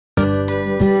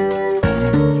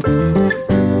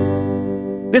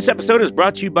This episode is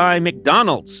brought to you by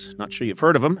McDonald's. Not sure you've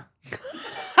heard of them.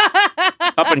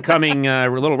 Up-and-coming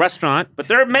little restaurant, but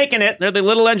they're making it. They're the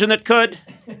little engine that could.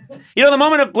 You know, the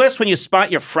moment of bliss when you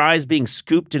spot your fries being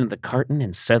scooped into the carton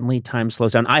and suddenly time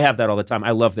slows down. I have that all the time.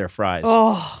 I love their fries.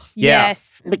 Oh, yeah.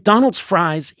 Yes. McDonald's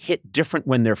fries hit different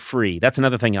when they're free. That's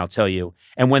another thing I'll tell you.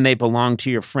 And when they belong to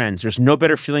your friends. There's no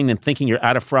better feeling than thinking you're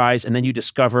out of fries and then you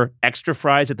discover extra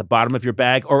fries at the bottom of your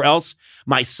bag. Or else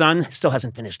my son still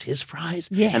hasn't finished his fries.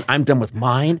 Yeah. And I'm done with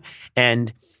mine.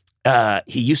 And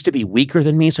he used to be weaker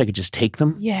than me, so I could just take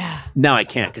them. Yeah. Now I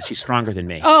can't because he's stronger than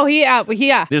me. Oh,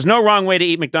 yeah. There's no wrong way to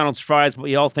eat McDonald's fries, but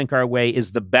we all think our way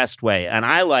is the best way. And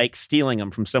I like stealing them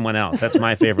from someone else. That's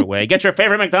my favorite way. Get your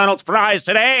favorite McDonald's fries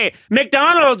today.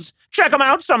 McDonald's! Check them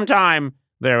out sometime.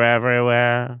 They're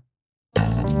everywhere.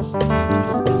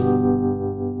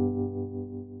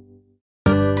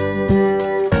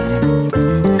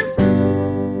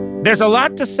 There's a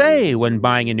lot to say when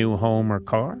buying a new home or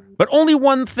car, but only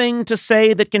one thing to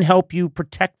say that can help you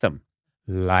protect them.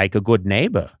 Like a good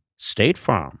neighbor, State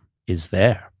Farm is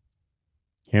there.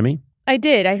 Hear me? I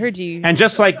did. I heard you. And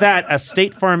just like that, a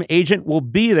State Farm agent will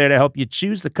be there to help you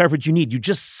choose the coverage you need. You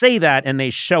just say that and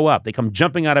they show up. They come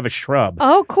jumping out of a shrub.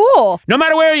 Oh, cool. No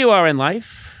matter where you are in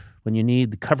life, when you need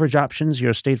the coverage options,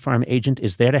 your State Farm agent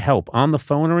is there to help on the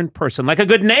phone or in person. Like a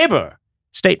good neighbor,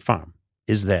 State Farm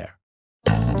is there.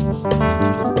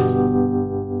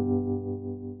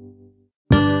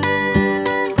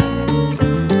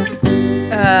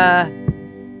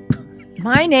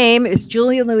 My name is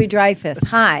Julia Louis-Dreyfus.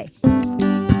 Hi.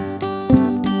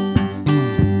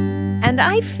 And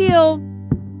I feel,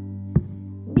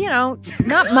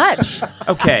 not much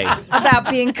Okay. about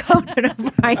being Conan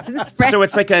O'Brien's friend. So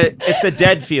it's a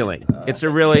dead feeling. It's a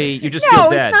really, you just feel No,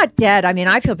 dead. it's not dead. I mean,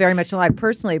 I feel very much alive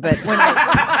personally, but when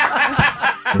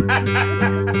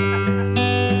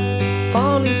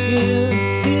Fall is here,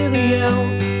 hear the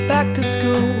yell, back to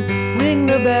school, ring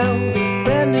the bell,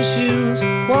 brand new shoes,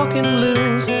 walking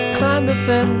blues, climb the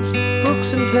fence,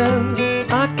 books and pens,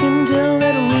 I can tell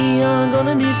that we are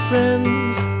gonna be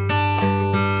friends.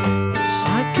 Yes,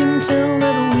 I can tell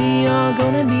that we are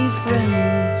gonna be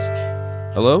friends.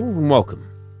 Hello and welcome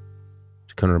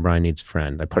to Conan O'Brien Needs a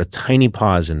Friend. I put a tiny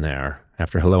pause in there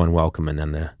after hello and welcome and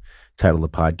then the title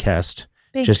of the podcast.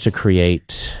 Thanks. Just to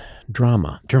create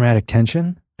drama, Dramatic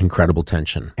tension. incredible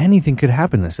tension. Anything could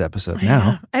happen this episode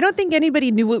now. I don't think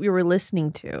anybody knew what we were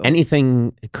listening to.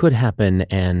 Anything could happen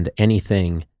and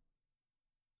anything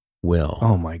will.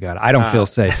 Oh my God. I don't feel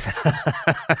safe.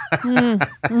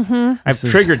 Mm-hmm. I've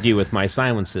triggered you with my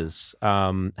silences.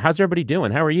 How's everybody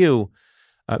doing? How are you,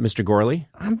 Mr. Gorley?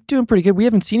 I'm doing pretty good. We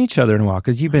haven't seen each other in a while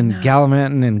because you've been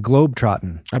gallivanting and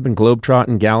globetrotting. I've been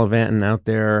globetrotting, gallivanting out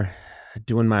there,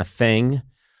 doing my thing.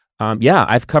 Yeah,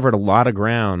 I've covered a lot of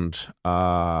ground,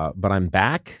 but I'm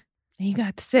back. You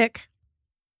got sick.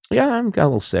 Yeah, I got a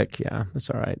little sick. Yeah,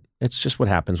 that's all right. It's just what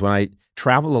happens when I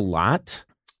travel a lot.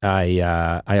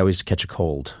 I always catch a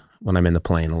cold when I'm in the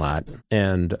plane a lot,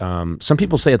 and some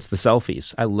people say it's the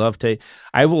selfies.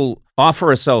 I will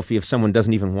offer a selfie if someone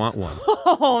doesn't even want one.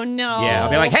 Oh, no. Yeah,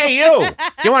 I'll be like, "Hey,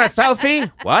 you want a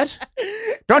selfie? What?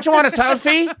 Don't you want a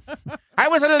selfie? I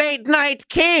was a late night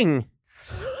king."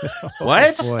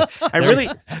 What? Boy,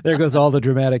 I there goes all the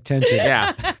dramatic tension.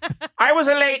 yeah. I was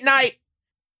a late night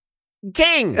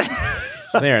king.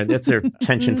 There, that's their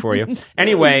tension for you.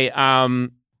 Anyway,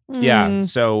 yeah.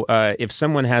 So if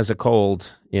someone has a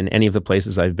cold in any of the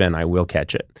places I've been, I will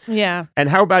catch it. Yeah. And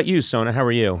how about you, Sona? How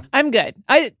are you? I'm good.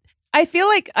 I feel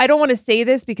like I don't want to say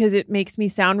this because it makes me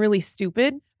sound really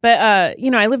stupid. But, I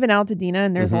live in Altadena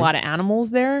and there's a lot of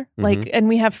animals there. And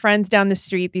we have friends down the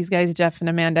street, these guys, Jeff and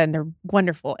Amanda, and they're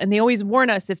wonderful. And they always warn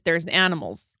us if there's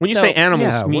animals. When you say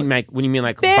animals, you mean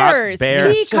like bears,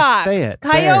 bears? peacocks, say it.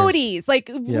 coyotes,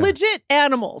 legit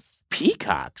animals.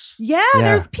 Peacocks? Yeah,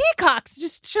 there's peacocks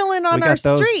just chilling on we our got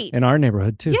those street. in our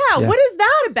neighborhood too. Yeah, what is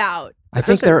that about? I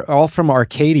think they're all from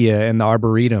Arcadia and the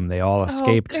Arboretum. They all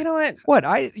escaped. Oh, you know what?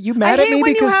 What? You mad I at hate me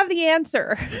when because you have the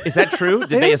answer. Is that true?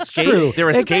 Did It they is escape? true. They're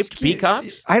escaped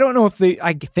peacocks? I don't know if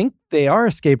I think they are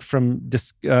escaped from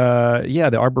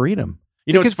the Arboretum.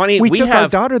 You know, it's funny. We took our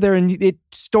have daughter there and it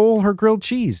stole her grilled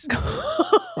cheese.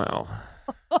 Well,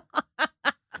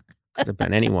 could have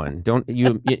been anyone. Don't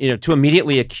you to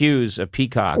immediately accuse a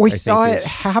peacock? We I think saw is- it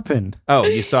happen. Oh,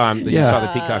 you saw him. You Yeah. saw the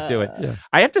peacock do it. Yeah.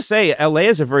 I have to say, LA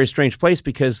is a very strange place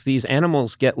because these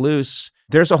animals get loose.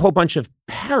 There's a whole bunch of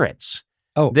parrots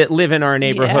that live in our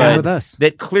neighborhood. Same with us.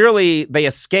 That clearly they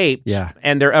escaped. Yeah.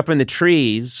 And they're up in the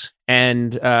trees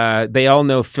and they all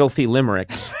know filthy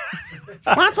limericks.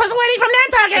 Once was a lady from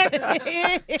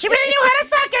Nantucket. She really knew how to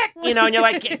suck it. You know, and you're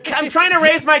like, I'm trying to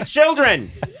raise my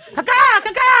children.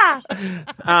 Caca.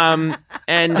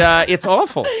 And it's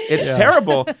awful. It's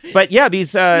terrible. But yeah,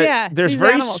 there's these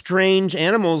very animals. strange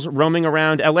animals roaming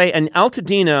around LA. And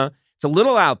Altadena, it's a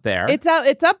little out there. It's up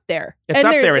there. It's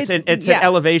up there. It's an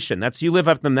elevation. You live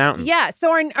up the mountains. Yeah.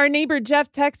 So our neighbor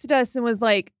Jeff texted us and was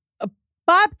like, a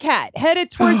bobcat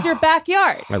headed towards your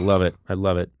backyard. I love it.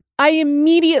 I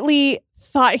immediately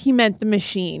thought he meant the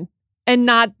machine and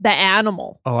not the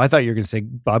animal. Oh, I thought you were going to say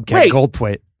bobcat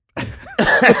goldthwait.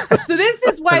 So this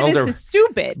is why this is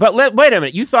stupid. But wait a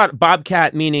minute. You thought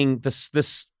bobcat meaning the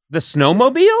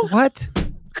snowmobile? What?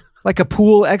 Like a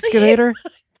pool excavator?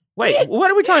 Wait, what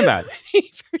are we talking about?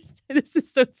 This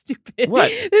is so stupid. What?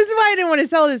 This is why I didn't want to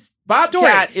sell this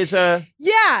Bobcat story. is a...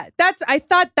 Yeah, I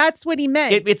thought that's what he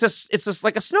meant. It's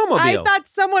like a snowmobile. I thought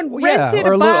someone rented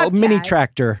or a a little bobcat mini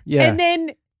tractor. Yeah. and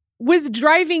then was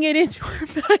driving it into her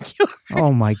backyard.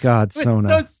 Oh my God, Sona.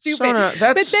 So stupid. Sona,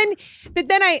 But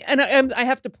then I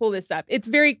have to pull this up. It's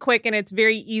very quick and it's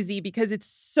very easy because it's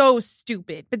so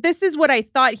stupid. But this is what I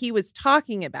thought he was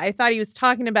talking about. I thought he was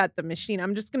talking about the machine.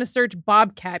 I'm just going to search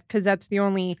bobcat because that's the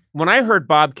only. When I heard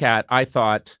bobcat, I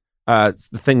thought it's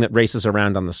the thing that races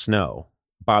around on the snow.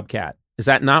 Bobcat. Is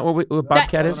that not what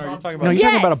bobcat is? No, you're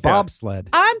talking about a bobsled.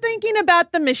 I'm thinking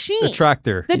about the machine. The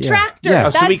tractor. The tractor. Yeah. Oh,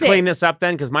 should we That's clean it. this up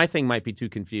then? Because my thing might be too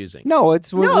confusing. No,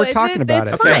 we're talking about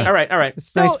it's it. fine. Okay, all right.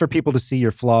 It's nice for people to see your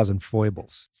flaws and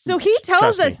foibles. So he tells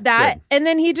Trust me, us it's that, good. and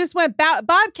then he just went,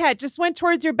 Bobcat just went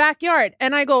towards your backyard.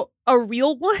 And I go, a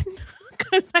real one?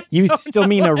 You still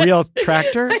mean a real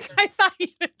tractor? Like, I thought you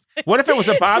was What if it was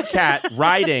a bobcat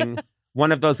riding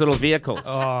one of those little vehicles?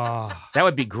 Oh, That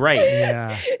would be great.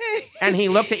 yeah. And he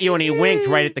looked at you and he winked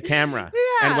right at the camera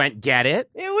Yeah. and went, get it?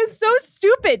 It was so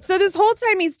stupid. So this whole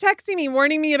time he's texting me,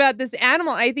 warning me about this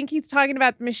animal. I think he's talking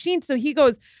about the machine. So he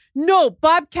goes, no,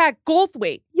 bobcat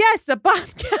Goldthwait. Yes, a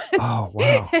bobcat. Oh,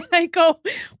 wow. And I go,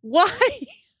 why?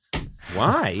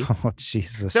 Why? Oh,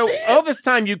 Jesus. So all this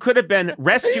time you could have been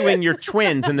rescuing your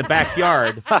twins in the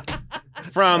backyard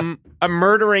from a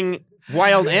murdering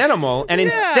wild animal, and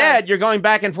instead you're going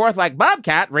back and forth like,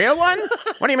 bobcat, real one?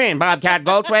 What do you mean, bobcat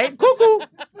Goldthwait? Cuckoo.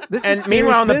 This And is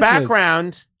meanwhile, in the serious business.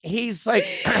 background, he's like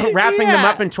wrapping them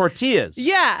up in tortillas.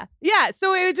 Yeah.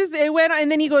 So it went,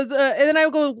 and then he goes, and then I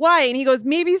go, why? And he goes,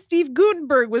 maybe Steve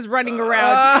Gutenberg was running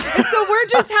around. And so we're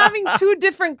just having two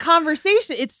different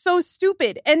conversations. It's so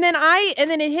stupid. And then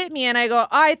it hit me, and I go,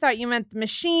 I thought you meant the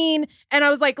machine. And I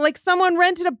was like someone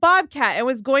rented a bobcat and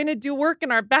was going to do work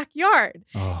in our backyard.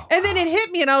 Oh. And then it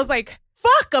hit me, and I was like,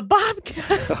 fuck, a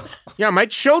bobcat. Yeah, my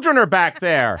children are back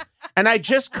there, and I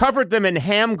just covered them in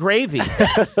ham gravy.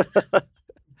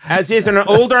 As is an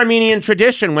old Armenian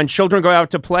tradition when children go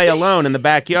out to play alone in the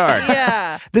backyard.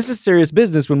 Yeah. This is serious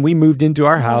business. When we moved into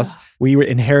our house, we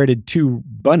inherited 2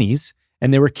 bunnies,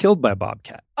 and they were killed by a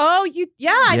bobcat. Oh, I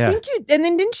Yeah. think you, and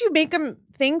then didn't you make a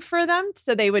thing for them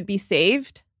so they would be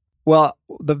saved? Well,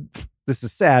 this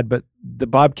is sad, but the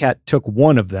bobcat took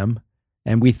one of them,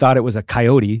 and we thought it was a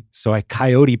coyote, so I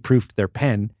coyote-proofed their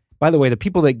pen. By the way, the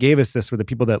people that gave us this were the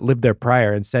people that lived there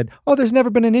prior and said, oh, there's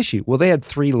never been an issue. Well, they had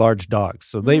 3 large dogs,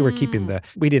 so they were keeping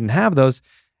we didn't have those.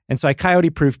 And so I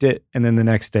coyote-proofed it, and then the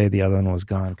next day, the other one was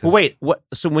gone. Well, wait, what?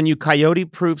 So when you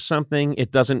coyote-proof something,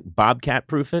 it doesn't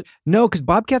bobcat-proof it? No, because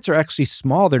bobcats are actually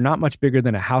small. They're not much bigger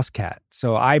than a house cat.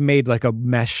 So I made like a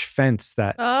mesh fence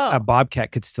that a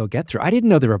bobcat could still get through. I didn't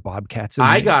know there were bobcats in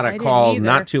I there. got a didn't call either.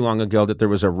 not too long ago that there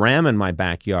was a ram in my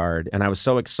backyard, and I was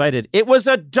so excited. It was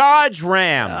a Dodge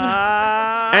Ram,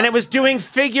 and it was doing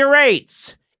figure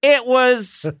eights. It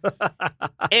was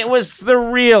the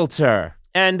realtor.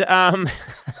 And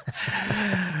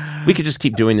we could just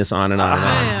keep doing this on and on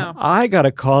and on. I got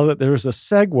a call that there was a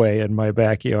Segway in my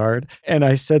backyard. And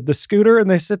I said, the scooter? And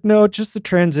they said, no, just the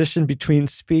transition between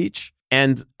speech.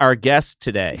 And our guest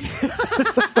today.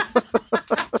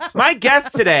 My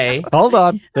guest today. Hold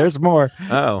on. There's more.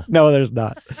 Oh. No, there's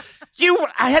not.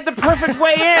 I had the perfect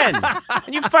way in,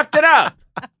 and you fucked it up.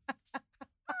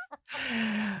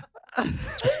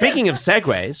 Speaking of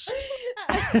segues,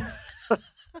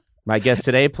 my guest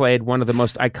today played one of the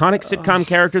most iconic sitcom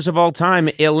characters of all time,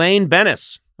 Elaine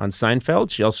Bennis, on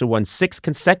Seinfeld. She also won 6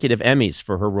 consecutive Emmys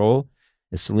for her role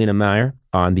as Selena Meyer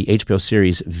on the HBO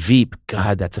series Veep.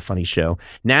 God, that's a funny show.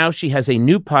 Now she has a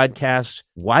new podcast,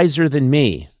 Wiser Than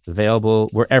Me, available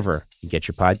wherever you get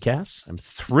your podcasts. I'm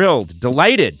thrilled,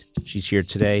 delighted she's here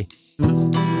today.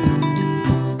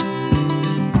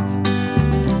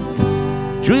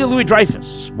 Julia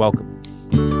Louis-Dreyfus, welcome.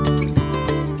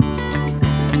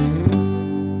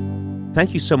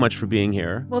 thank you so much for being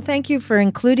here. Well, thank you for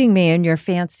including me in your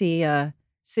fancy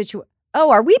situation. Oh,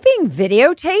 are we being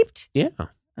videotaped? Yeah. Oh,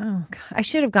 God. I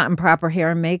should have gotten proper hair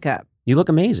and makeup. You look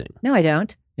amazing. No, I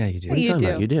don't. Yeah, you do. What are you talking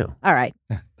about? You do. All right.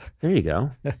 There you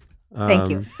go. Thank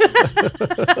you.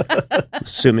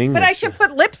 Assuming. But I should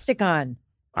put lipstick on.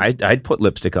 I'd put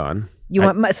lipstick on. You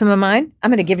want some of mine? I'm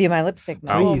going to give you my lipstick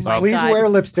now. Please, my please God. wear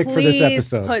lipstick for this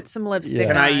episode. Please put some lipstick Yeah.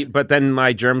 Can on. I? But then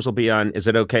my germs will be on. Is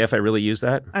it okay if I really use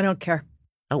that? I don't care.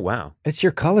 Oh wow. It's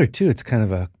your color too. It's kind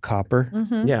of a copper.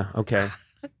 Mm-hmm. Yeah. Okay.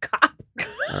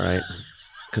 All right.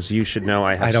 Because you should know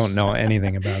I have. I don't know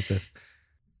anything about this.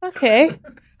 Okay.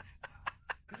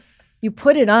 You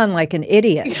put it on like an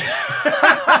idiot. Look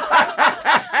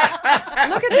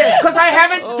at this. Because I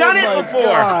haven't done it before.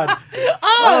 God.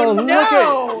 Oh,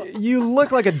 no! You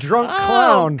look like a drunk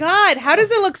clown. Oh, God. How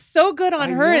does it look so good on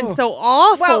I her know. and so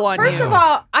awful Well, on first you? of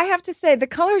all, I have to say the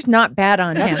color's not bad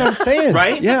on That's him. what I'm saying.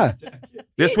 Right? Yeah.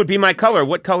 This would be my color.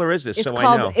 What color is this? It's so I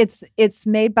called know. it's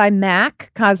made by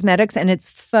MAC Cosmetics and it's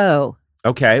faux.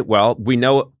 Okay. Well, we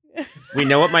know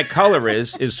what my color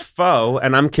is faux,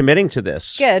 and I'm committing to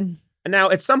this. Good.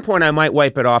 Now, at some point, I might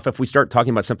wipe it off if we start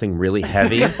talking about something really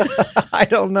heavy. I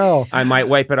don't know. I might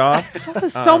wipe it off. Also,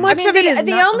 so much I mean, of it is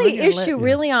the not only on your issue, lip.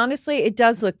 really, honestly, it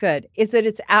does look good. Is that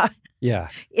it's out Yeah.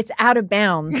 of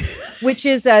bounds, which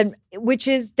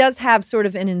does have sort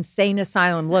of an insane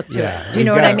asylum look to Yeah. it. Do you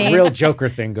know what I mean? Real Joker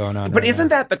thing going on. But right isn't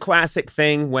now. that the classic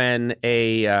thing when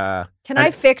a Can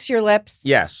I fix your lips?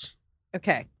 yes?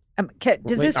 Okay. Does Wait,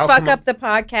 this I'll fuck come up the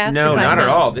podcast? No, if I not at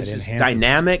know? all. This It is enhances.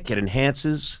 dynamic. It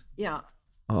enhances. Yeah.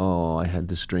 Oh, I had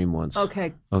this dream once.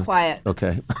 Okay. Oh, Quiet.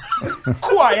 Okay.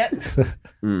 Quiet.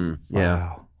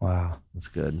 Yeah, Wow. that's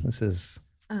good. This is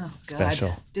Oh, God.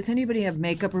 special. Does anybody have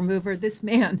makeup remover? This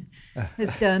man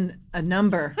has done a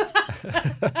number.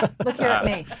 Look here at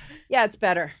me. Yeah, it's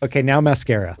better. Okay, now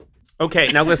mascara. Okay,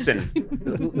 now listen.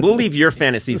 We'll leave your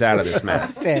fantasies out of this,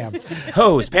 Matt. Damn.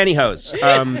 Hose, pantyhose.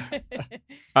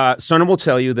 Sona will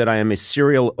tell you that I am a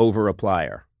serial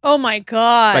over-applier. Oh, my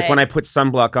God. Like when I put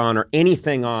sunblock on or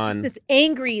anything on, It's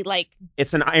angry, like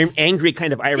it's an angry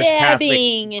kind of Irish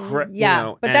dabbing Catholic. and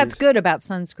Yeah, but that's good about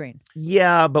sunscreen.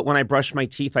 Yeah, but when I brush my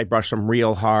teeth, I brush them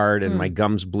real hard and my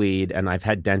gums bleed. And I've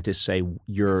had dentists say,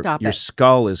 your Stop it.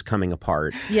 skull is coming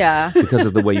apart Yeah. because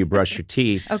of the way you brush your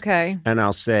teeth. Okay. And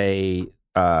I'll say,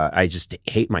 I just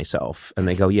hate myself. And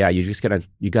they go, yeah, you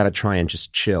got to try and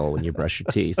just chill when you brush your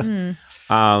teeth.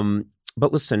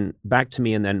 But listen, back to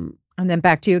me and then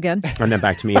back to you again.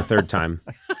 back to me a third time.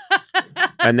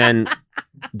 And then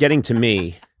getting to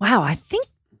me. Wow, I think,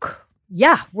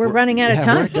 we're running out of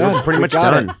time. we're done. We're pretty We much got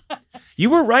done.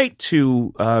 You were right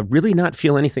to really not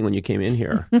feel anything when you came in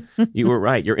here. You were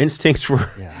right. Your instincts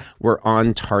were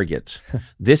on target.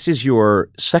 This is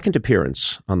your second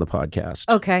appearance on the podcast.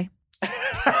 Okay.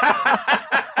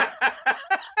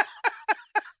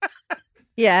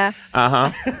 Yeah.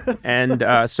 And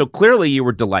so clearly you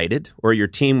were delighted, or your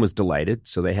team was delighted,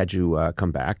 so they had you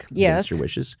come back Yes. against your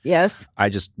wishes. Yes. I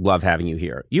just love having you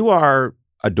here. You are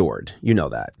adored. You know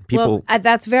that. People. Well,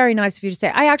 that's very nice of you to say.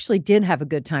 I actually did have a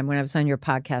good time when I was on your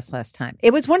podcast last time.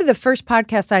 It was one of the first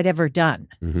podcasts I'd ever done,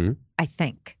 Mhm. I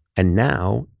think. And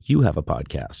now you have a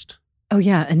podcast. Oh,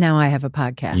 yeah. And now I have a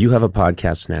podcast. You have a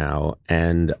podcast now,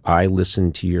 and I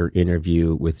listened to your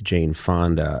interview with Jane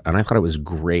Fonda, and I thought it was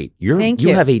great. Thank you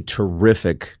you. have a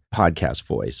terrific podcast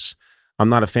voice. I'm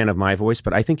not a fan of my voice,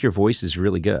 but I think your voice is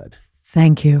really good.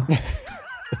 Thank you.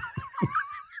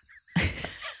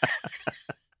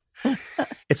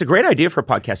 It's a great idea for a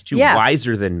podcast, too. Yeah.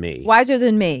 Wiser Than Me, Wiser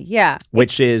than me. Yeah.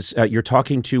 which is you're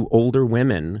talking to older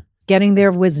women. Getting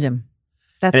their wisdom.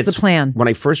 And That's the it's- plan. When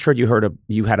I first heard you had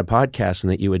a podcast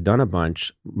and that you had done a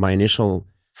bunch, my initial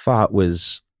thought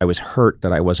was I was hurt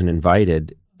that I wasn't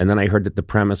invited. And then I heard that the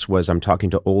premise was I'm talking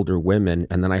to older women.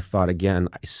 And then I thought again,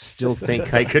 I still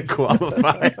think I could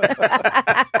qualify.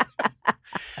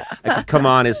 I could come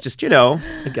on as just, a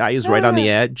guy who's right on the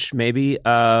edge, maybe.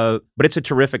 But it's a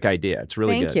terrific idea. It's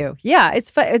really Thank good. you. Yeah,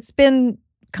 it's been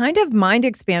kind of mind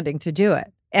expanding to do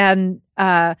it, and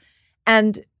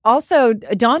also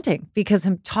daunting because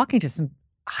I'm talking to some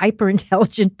hyper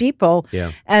intelligent people.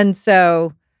 Yeah. And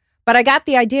so, but I got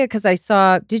the idea because I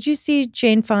saw. Did you see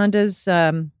Jane Fonda's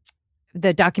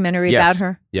the documentary Yes. about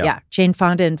her? Yeah. Jane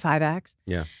Fonda in 5 acts.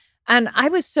 Yeah. And I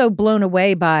was so blown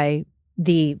away by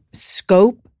the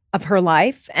scope of her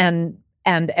life and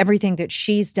everything that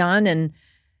she's done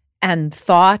and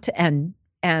thought and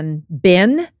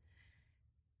been.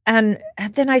 And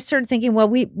then I started thinking, well,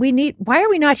 we need, why are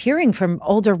we not hearing from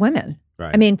older women?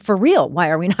 Right. I mean, for real, why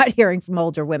are we not hearing from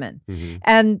older women? Mhm.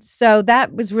 And so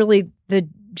that was really the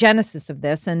genesis of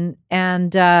this. And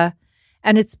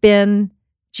And it's been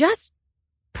just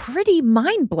pretty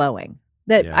mind-blowing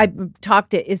that I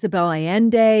talked to Isabel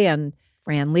Allende and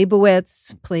Fran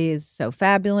Lebowitz, please, so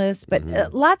fabulous, but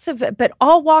but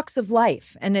all walks of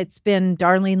life. And it's been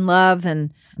Darlene Love,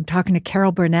 and I'm talking to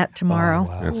Carol Burnett tomorrow.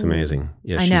 Oh, wow. That's amazing.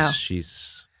 Yeah, I know.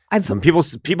 She's when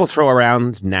people throw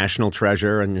around national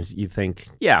treasure, and you think,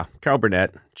 yeah, Carol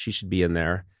Burnett, she should be in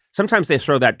there. Sometimes they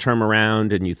throw that term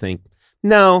around, and you think,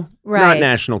 no, not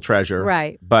national treasure.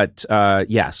 Right. But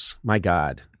yes, my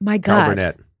God. Carol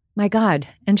Burnett. My God.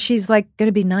 And she's like going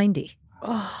to be 90.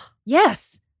 Oh,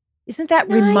 yes. Isn't that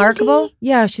remarkable?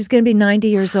 Yeah, she's going to be 90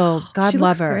 years old. God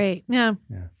love her. Great. Yeah.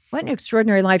 What an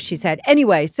extraordinary life she's had.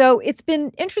 Anyway, so it's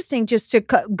been interesting just to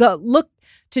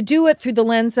to do it through the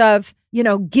lens of,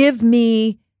 give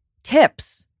me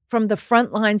tips from the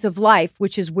front lines of life,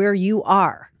 which is where you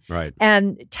are. Right.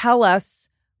 And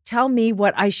tell me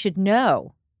what I should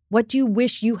know. What do you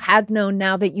wish you had known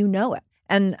now that you know it?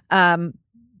 And, and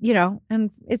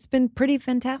it's been pretty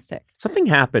fantastic. Something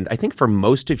happened. I think for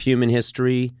most of human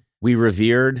history, we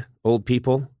revered old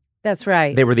people. That's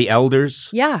right. They were the elders.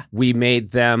 Yeah. We made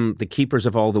them the keepers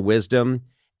of all the wisdom.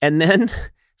 And then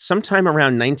sometime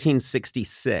around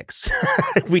 1966,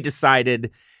 we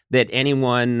decided that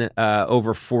anyone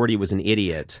over 40 was an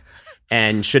idiot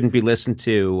and shouldn't be listened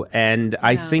to. And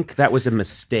I think that was a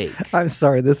mistake. I'm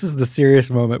sorry. This is the serious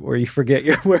moment where you forget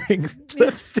you're wearing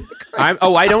lipstick.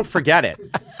 I don't forget it.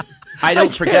 I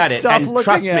don't forget it. And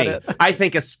trust me, it. I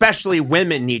think especially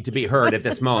women need to be heard at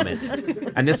this moment.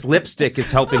 And this lipstick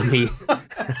is helping me.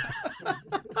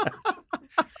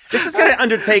 This is going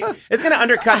to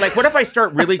undercut, like, what if I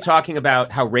start really talking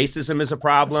about how racism is a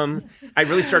problem? I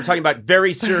really start talking about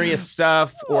very serious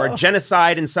stuff or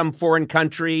genocide in some foreign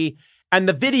country. And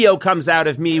the video comes out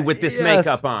of me with this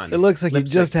makeup on. It looks like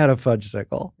lipstick. You just had a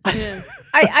fudgesicle. Yeah.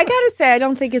 I gotta say, I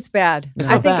don't think it's bad.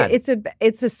 I think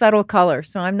it's a subtle color,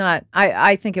 so I'm not.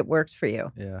 I think it works for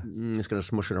you. Yeah, just gonna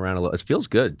smush it around a little. It feels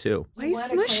good too. Why are you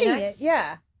smushing it?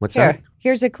 Yeah. What's that?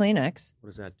 Here's a Kleenex. What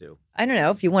does that do? I don't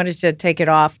know if you wanted to take it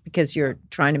off because you're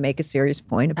trying to make a serious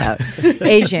point about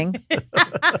aging.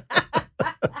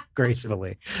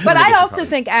 Gracefully. But I also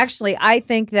think, I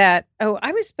think that,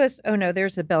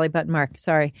 there's the belly button mark.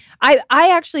 Sorry. I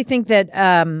actually think that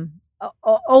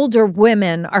older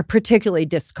women are particularly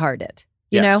discarded,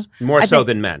 you know? More so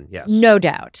than men, yes. No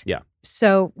doubt. Yeah.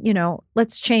 So,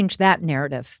 let's change that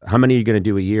narrative. How many are you going to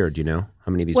do a year? Do you know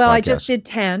how many of these podcasts? I just did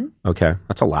 10. Okay.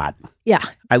 That's a lot. Yeah.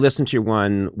 I listened to your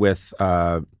one with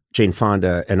Jane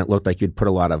Fonda, and it looked like you'd put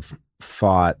a lot of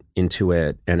thought into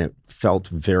it, and it felt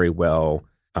very well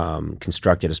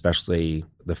constructed, especially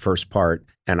the first part.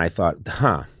 And I thought,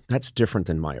 that's different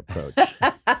than my approach.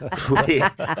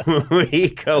 we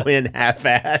go in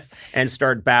half-assed and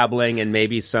start babbling, and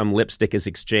maybe some lipstick is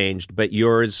exchanged. But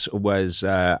yours was,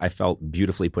 I felt,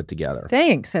 beautifully put together.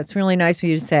 Thanks. That's really nice of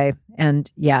you to say.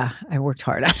 And yeah, I worked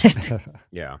hard on it.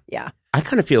 Yeah. Yeah. I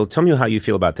kind of feel, tell me how you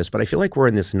feel about this, but I feel like we're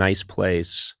in this nice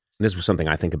place. This was something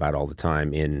I think about all the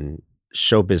time in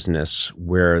show business,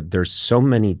 where there's so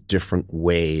many different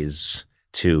ways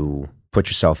to put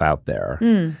yourself out there.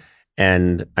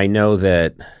 And I know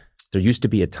that there used to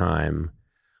be a time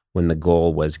when the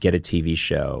goal was get on a TV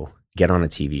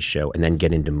show, and then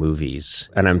get into movies.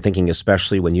 And I'm thinking,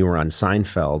 especially when you were on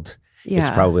Seinfeld, it's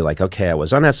probably like, okay, I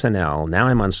was on SNL, now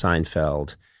I'm on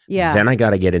Seinfeld. Yeah. Then I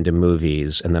got to get into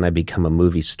movies, and then I become a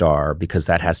movie star, because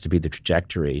that has to be the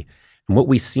trajectory. And what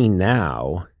we see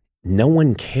now, no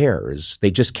one cares.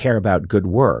 They just care about good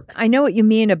work. I know what you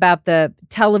mean about the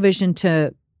television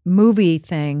to movie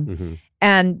thing. Mm-hmm.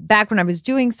 And back when I was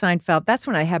doing Seinfeld, that's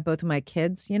when I had both of my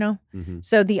kids, Mm-hmm.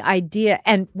 So the idea,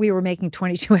 and we were making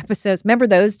 22 episodes. Remember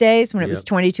those days when it was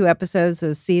 22 episodes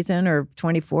a season, or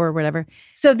 24 or whatever?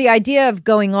 So the idea of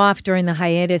going off during the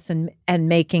hiatus and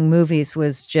making movies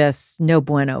was just no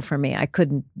bueno for me. I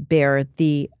couldn't bear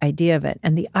the idea of it.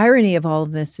 And the irony of all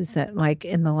of this is that, like,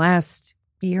 in the last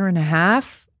year and a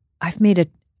half, I've made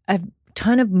a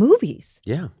ton of movies.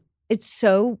 Yeah. It's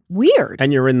so weird.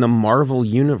 And you're in the Marvel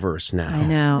universe now. I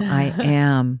know, I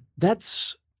am.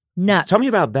 That's nuts. Tell me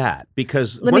about that,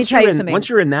 because Let me tell you something. Once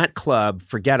you're in that club,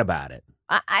 forget about it.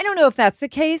 I don't know if that's the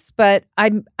case, but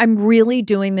I'm really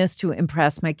doing this to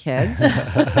impress my kids.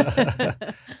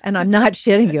 And I'm not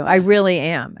shitting you. I really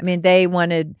am. I mean, they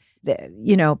wanted,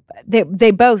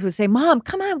 they both would say, "Mom,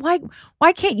 come on,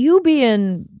 why can't you be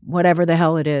in whatever the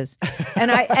hell it is?"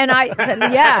 And I said,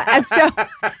 "Yeah." And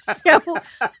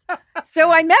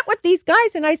so I met with these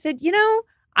guys, and I said,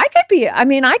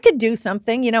 I could do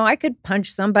something. I could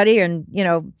punch somebody and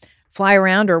fly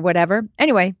around or whatever.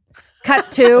 Anyway,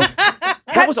 cut to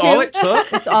That was all it took?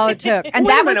 That's all it took. And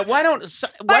Wait that a minute. was, Why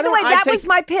by the don't way, I that take... was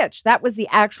my pitch. That was the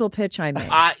actual pitch I made.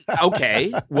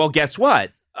 Okay. Well, guess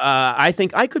what? I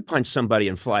think I could punch somebody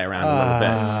and fly around a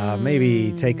little bit.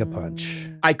 Maybe take a punch.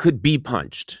 I could be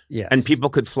punched. Yes. And people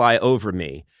could fly over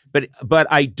me. But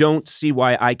I don't see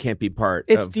why I can't be part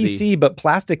It's of DC, but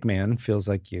Plastic Man feels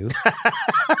like you.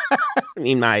 I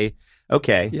mean, Yeah.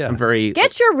 I'm very...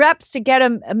 Get your reps to get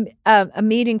a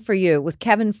meeting for you with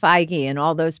Kevin Feige and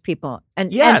all those people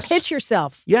and pitch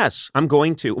yourself. Yes, I'm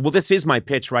going to. Well, this is my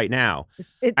pitch right now.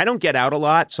 I don't get out a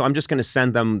lot, so I'm just going to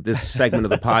send them this segment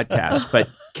of the podcast. But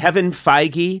Kevin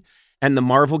Feige and the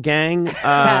Marvel gang,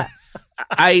 come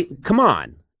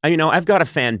on. I've got a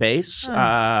fan base.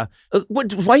 Why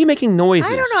are you making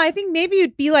noises? I don't know. I think maybe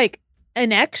you'd be like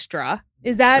an extra.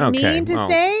 Is that mean to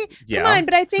say? Yeah. Come on,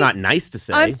 but I think it's not nice to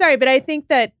say. I'm sorry, but I think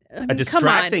that a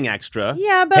distracting extra.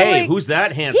 Yeah, but hey, who's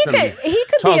that handsome? He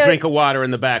could tall be drink of water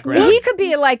in the background. He could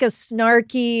be like a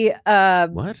snarky.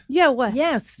 What? Yeah, what?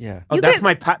 Yes. Yeah. Oh, that's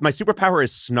my superpower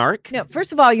is snark. No,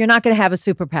 first of all, you're not going to have a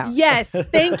superpower. Yes,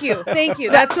 thank you.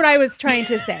 That's what I was trying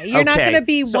to say. You're not going to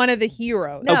be one of the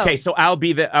heroes. No. Okay, so I'll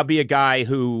be a guy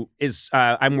who is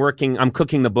I'm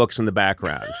cooking the books in the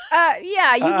background.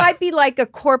 Yeah, you might be like a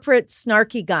corporate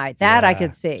snarky guy. That I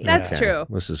could see. That's true.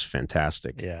 This is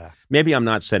fantastic. Yeah. Maybe I'm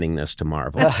not sending this to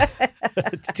Marvel.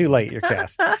 It's too late. You're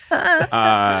cast. But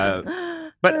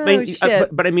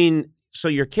I mean, so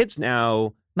your kids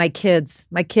now. My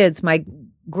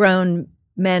grown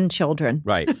men children.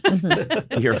 Right.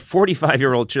 Your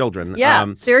 45-year-old children.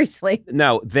 Yeah, seriously.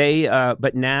 No,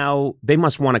 but now they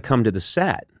must want to come to the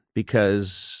set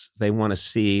because they want to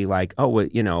see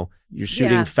you're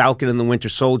shooting Falcon and the Winter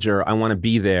Soldier. I want to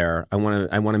be there. I want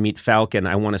to meet Falcon.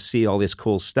 I want to see all this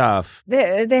cool stuff.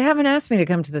 They haven't asked me to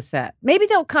come to the set. Maybe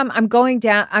they'll come. I'm going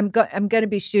down. I'm going to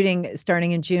be shooting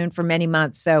starting in June for many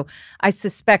months. So I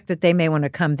suspect that they may want to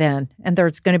come then. And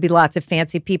there's going to be lots of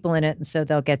fancy people in it. And so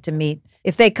they'll get to meet.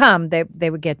 If they come, they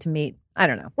would get to meet. I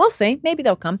don't know. We'll see. Maybe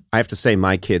they'll come. I have to say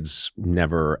my kids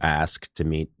never ask to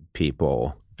meet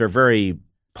people. They're very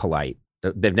polite.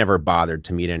 They've never bothered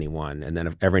to meet anyone. And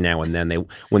then every now and then,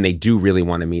 when they do really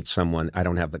want to meet someone, I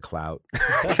don't have the clout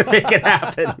to make it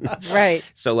happen. Right.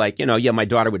 So my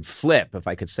daughter would flip if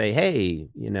I could say, hey,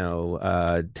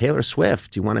 Taylor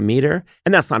Swift, do you want to meet her?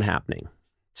 And that's not happening.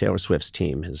 Taylor Swift's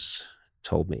team has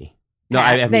told me. No,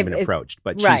 I haven't even approached,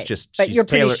 but right. she's But you're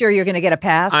pretty sure you're going to get a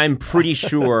pass? I'm pretty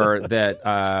sure that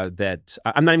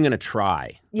I'm not even going to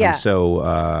try. Yeah. So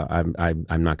I'm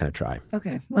not going to try.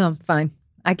 Okay. Well, fine.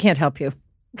 I can't help you.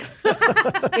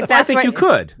 I think you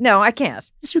could. No, I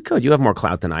can't. Yes, you could. You have more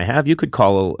clout than I have. You could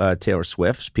call Taylor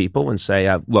Swift's people and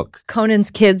say, look. Conan's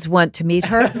kids want to meet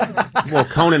her? Well,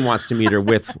 Conan wants to meet her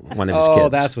with one of his kids. Oh,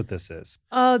 that's what this is.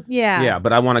 Oh, yeah. Yeah,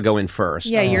 but I want to go in first.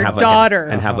 Yeah, your have daughter.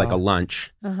 and have a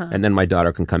lunch. And then my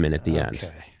daughter can come in at the end.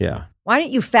 Yeah. Why don't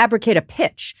you fabricate a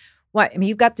pitch?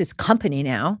 You've got this company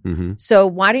now. Mm-hmm. So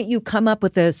why don't you come up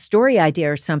with a story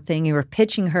idea or something? You were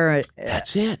pitching her.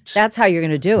 That's it. That's how you're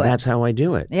going to do it. That's how I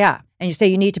do it. Yeah. And you say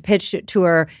you need to pitch it to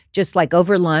her just like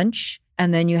over lunch,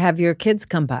 and then you have your kids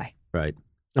come by. Right.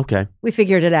 Okay. We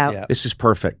figured it out. Yeah. This is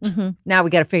perfect. Mm-hmm. Now we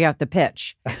got to figure out the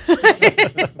pitch.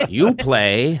 You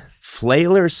play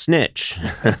Flailer Snitch.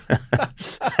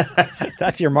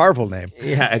 That's your Marvel name.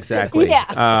 Yeah, exactly.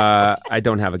 Yeah. I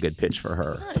don't have a good pitch for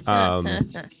her.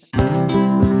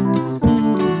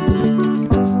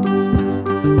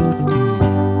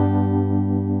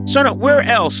 Sona, where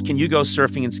else can you go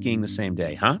surfing and skiing the same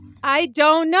day, huh? I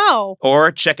don't know. Or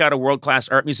check out a world-class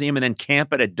art museum and then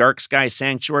camp at a dark sky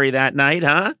sanctuary that night,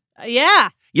 huh? Yeah.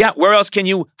 Yeah, where else can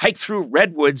you hike through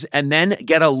redwoods and then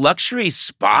get a luxury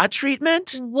spa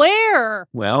treatment? Where?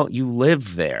 Well, you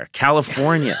live there.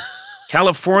 California.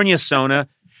 California, Sona.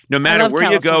 No matter where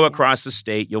you go across the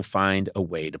state, you'll find a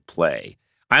way to play.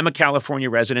 I'm a California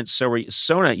resident, so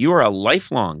Sona, you are a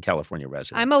lifelong California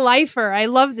resident. I'm a lifer. I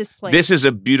love this place. This is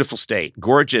a beautiful state.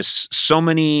 Gorgeous. So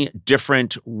many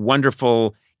different,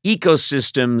 wonderful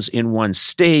ecosystems in one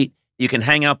state. You can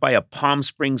hang out by a Palm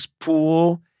Springs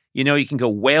pool. You can go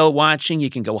whale watching. You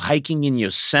can go hiking in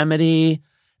Yosemite.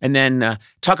 And then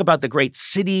talk about the great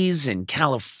cities in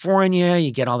California.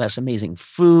 You get all this amazing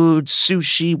food,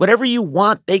 sushi, whatever you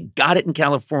want, they got it in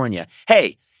California.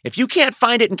 Hey, if you can't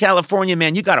find it in California,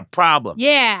 man, you got a problem.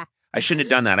 Yeah. I shouldn't have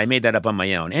done that. I made that up on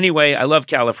my own. Anyway, I love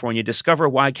California. Discover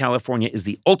why California is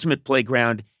the ultimate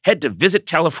playground. Head to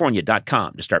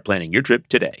visitcalifornia.com to start planning your trip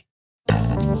today.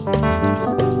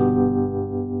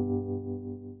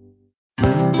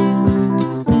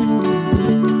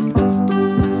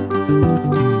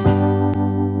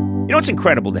 You know, it's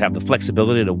incredible to have the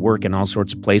flexibility to work in all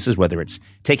sorts of places, whether it's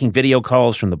taking video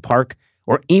calls from the park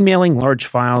or emailing large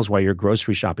files while you're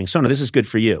grocery shopping. Sona, this is good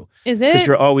for you. Is it? Because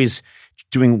you're always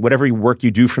doing whatever work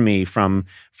you do for me from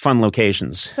fun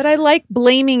locations. But I like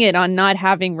blaming it on not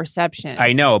having reception.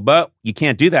 I know, but you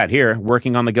can't do that here.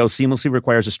 Working on the go seamlessly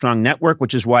requires a strong network,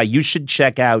 which is why you should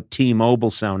check out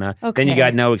T-Mobile, Sona. Okay. Then you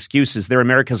got no excuses. They're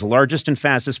America's largest and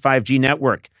fastest 5G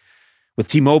network. With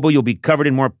T-Mobile, you'll be covered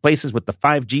in more places with the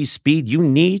 5G speed you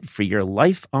need for your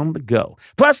life on the go.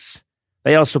 Plus,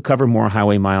 they also cover more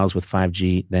highway miles with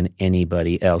 5G than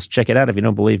anybody else. Check it out if you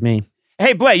don't believe me.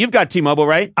 Hey, Blay, you've got T-Mobile,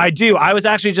 right? I do. I was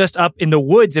actually just up in the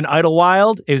woods in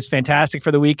Idlewild. It was fantastic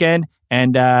for the weekend,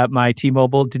 and my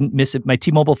T-Mobile didn't miss it. My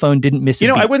T-Mobile phone didn't miss it. You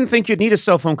know, I wouldn't think you'd need a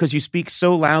cell phone because you speak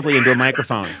so loudly into a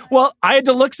microphone. Well, I had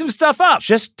to look some stuff up.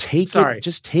 Just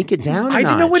take it down. I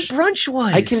didn't know when brunch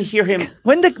was. I can hear him.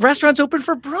 When the restaurant's open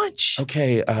for brunch.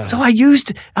 Okay. So I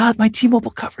used my T-Mobile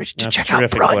coverage to check out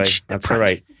brunch. Blay. That's all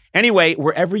right. Anyway,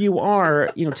 wherever you are,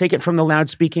 take it from the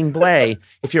loud-speaking Blay.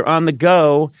 If you're on the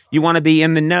go, you want to be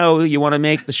in the know, you want to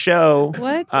make the show.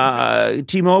 What?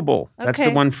 T-Mobile. That's the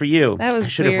Okay. one for you. That was I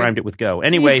should have weird. rhymed it with go.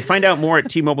 Anyway, find out more at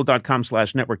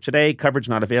T-Mobile.com/network today. Coverage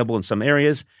not available in some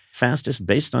areas. Fastest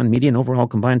based on median overall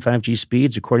combined 5G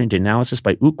speeds, according to analysis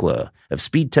by Ookla of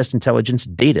Speed Test Intelligence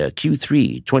data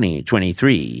Q3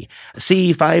 2023.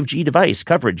 See 5G device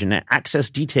coverage and access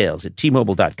details at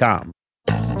T-Mobile.com.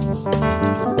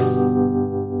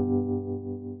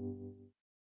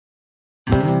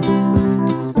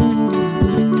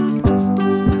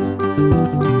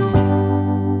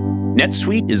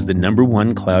 NetSuite is the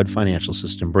 #1 cloud financial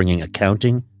system, bringing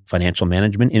accounting, financial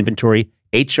management, inventory,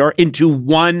 HR into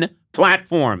one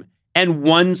platform and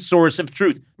one source of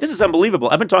truth. This is unbelievable.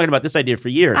 I've been talking about this idea for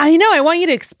years. I know. I want you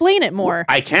to explain it more.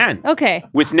 I can. Okay.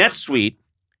 With NetSuite,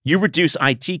 you reduce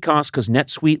IT costs because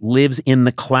NetSuite lives in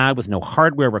the cloud with no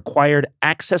hardware required,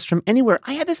 access from anywhere.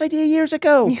 I had this idea years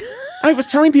ago. I was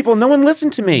telling people, no one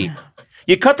listened to me.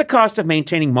 You cut the cost of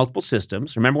maintaining multiple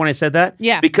systems. Remember when I said that?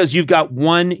 Yeah. Because you've got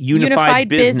one unified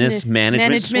business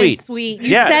management suite.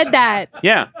 You said that.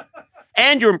 Yeah.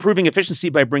 And you're improving efficiency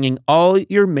by bringing all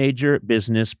your major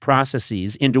business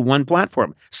processes into one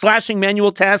platform, slashing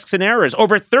manual tasks and errors.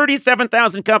 Over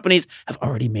 37,000 companies have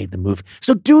already made the move.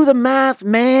 So do the math,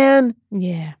 man.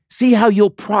 Yeah. See how you'll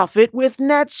profit with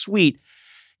NetSuite.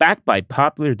 Backed by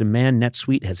popular demand,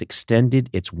 NetSuite has extended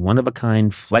its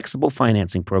one-of-a-kind flexible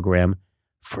financing program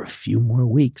for a few more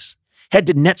weeks. Head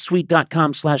to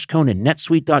netsuite.com/Conan,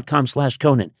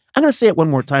 netsuite.com/Conan. I'm going to say it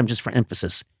one more time just for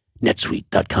emphasis.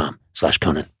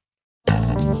 netsuite.com/Conan.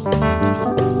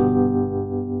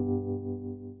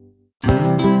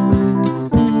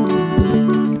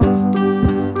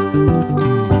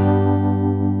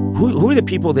 Who are the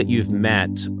people that you've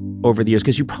met over the years?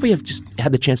 Because you probably have just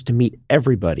had the chance to meet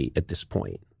everybody at this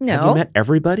point. No. Have you met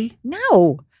everybody? No.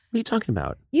 What are you talking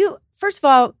about? First of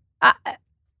all,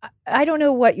 I don't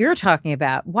know what you're talking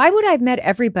about. Why would I have met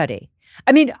everybody?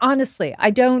 I mean, honestly,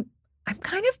 I'm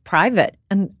kind of private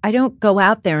and I don't go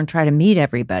out there and try to meet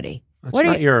everybody. That's What are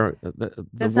not you- your, the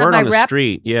That's not word my on the rep?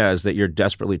 street, is that you're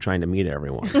desperately trying to meet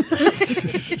everyone.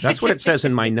 That's what it says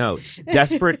in my notes.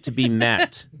 Desperate to be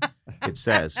met, it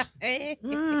says.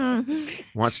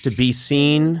 Wants to be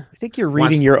seen. I think you're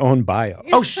reading your own bio.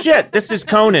 Oh, shit, this is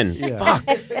Conan. Fuck.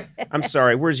 I'm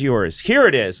sorry, where's yours? Here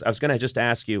it is. I was going to just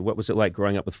ask you, what was it like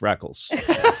growing up with freckles?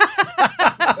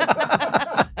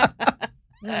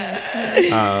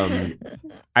 I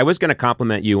was going to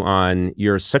compliment you on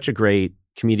you're such a great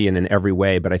comedian in every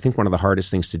way, but I think one of the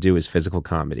hardest things to do is physical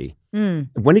comedy.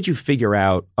 When did you figure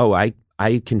out, I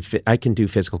can do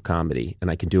physical comedy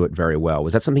and I can do it very well?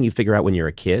 Was that something you figure out when you're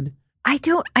a kid?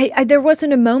 There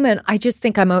wasn't a moment. I just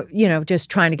think I'm, just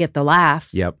trying to get the laugh.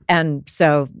 Yep. And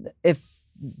so if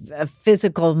a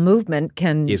physical movement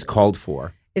Is called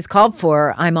for.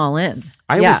 I'm all in.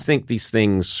 I always think these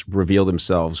things reveal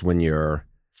themselves when you're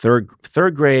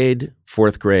third grade,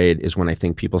 fourth grade is when I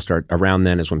think people start, around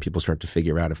then is when people start to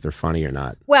figure out if they're funny or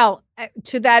not. Well,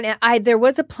 to that, there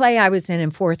was a play I was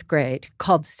in fourth grade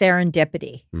called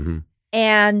Serendipity. Mm-hmm.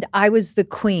 And I was the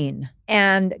queen,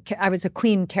 and I was a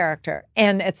queen character.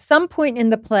 And at some point in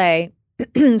the play,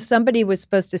 somebody was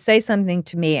supposed to say something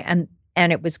to me, and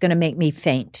it was going to make me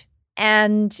faint.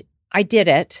 And I did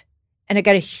it, and I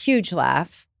got a huge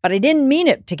laugh, but I didn't mean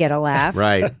it to get a laugh.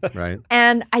 Right.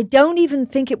 And I don't even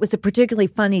think it was a particularly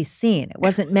funny scene. It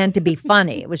wasn't meant to be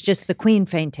funny. It was just the queen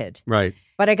fainted. Right.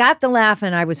 But I got the laugh,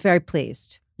 and I was very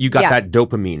pleased. You got that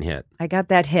dopamine hit. I got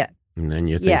that hit. And then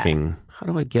you're thinking, how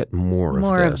do I get more of this?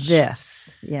 More of this.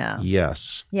 Yeah.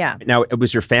 Yes. Yeah. Now,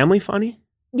 was your family funny?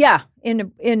 Yeah. In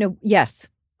a yes.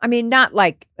 I mean, not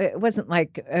like it wasn't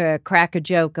like crack a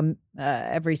joke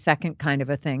every second kind of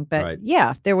a thing, but Right.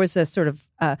 yeah, there was a sort of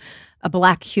a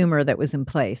black humor that was in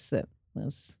place that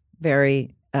was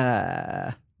very,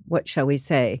 what shall we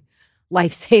say,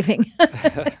 life-saving.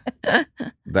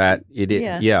 That it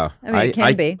is. Yeah. I mean, it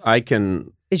can be. I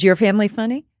can. Is your family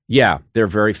funny? Yeah, they're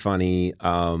very funny.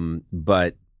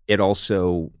 But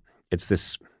it's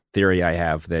this theory I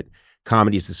have that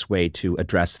comedy is this way to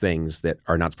address things that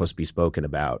are not supposed to be spoken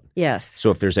about. Yes.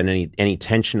 So if there's any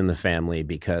tension in the family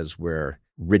because we're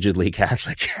rigidly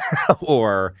Catholic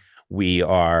or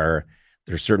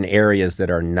there's certain areas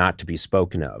that are not to be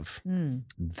spoken of,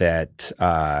 that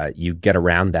you get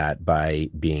around that by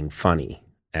being funny.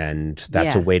 And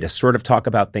that's a way to sort of talk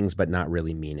about things but not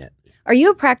really mean it. Are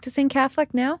you a practicing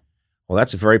Catholic now? Well,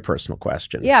 that's a very personal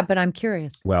question. Yeah, but I'm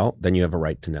curious. Well, then you have a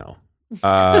right to know.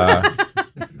 I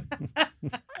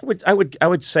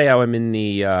would say I'm in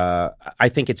the. I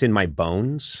think it's in my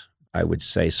bones. I would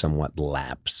say somewhat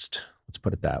lapsed. Let's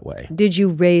put it that way. Did you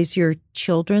raise your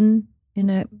children in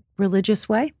a religious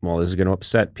way? Well, this is going to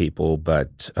upset people,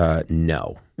 but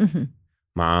no. Mm-hmm.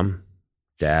 Mom,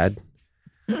 Dad.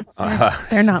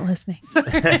 They're not listening.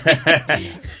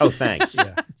 Oh, thanks.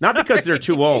 Yeah. Not because they're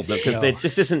too old, but because they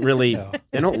just isn't really. No.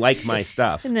 They don't like my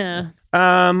stuff. No.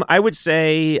 I would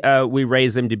say we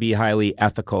raise them to be highly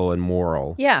ethical and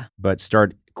moral. Yeah. But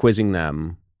start quizzing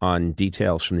them on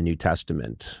details from the New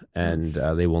Testament, and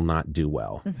they will not do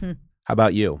well. Mm-hmm. How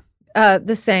about you?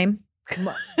 The same.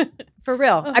 For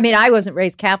real. I mean, I wasn't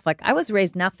raised Catholic. I was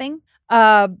raised nothing.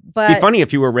 But it'd be funny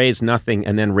if you were raised nothing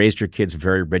and then raised your kids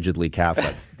very rigidly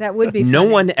Catholic. That would be funny. No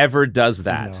one ever does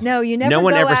that. No, you never. No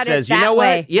one go ever at says, it that you know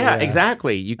way. what? Yeah,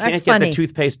 exactly. You can't That's get funny. the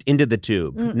toothpaste into the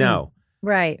tube. Mm-mm. No.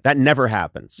 Right. That never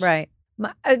happens. Right.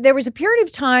 There was a period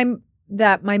of time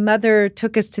that my mother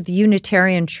took us to the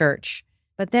Unitarian Church,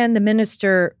 but then the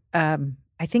minister,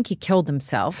 I think he killed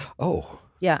himself. Oh.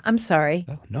 Yeah, I'm sorry.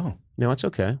 Oh, no. No, it's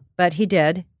okay. But he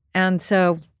did. And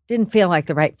so didn't feel like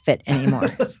the right fit anymore.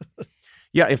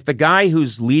 Yeah, if the guy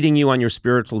who's leading you on your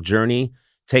spiritual journey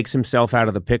takes himself out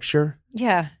of the picture.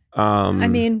 Yeah. I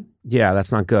mean. Yeah,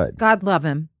 that's not good. God love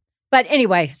him. But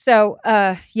anyway, so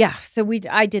I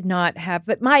did not have,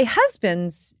 but my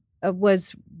husband's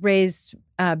was raised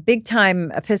big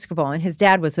time Episcopal, and his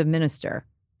dad was a minister.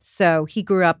 So he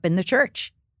grew up in the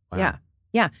church. Wow.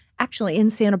 Yeah. Actually in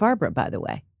Santa Barbara, by the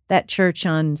way. That church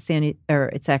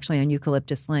it's actually on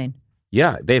Eucalyptus Lane.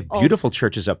 Yeah, they have beautiful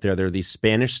churches up there. They're these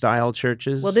Spanish-style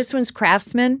churches. Well, this one's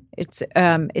Craftsman. It's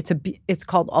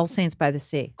called All Saints by the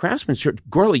Sea. Craftsman Church.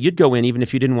 Gorley, you'd go in even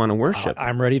if you didn't want to worship.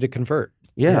 I'm ready to convert.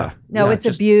 Yeah. No, Yeah, it's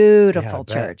a beautiful Yeah, I bet.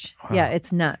 church. Wow. Yeah,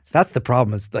 it's nuts. That's the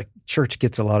problem is like church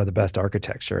gets a lot of the best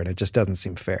architecture and it just doesn't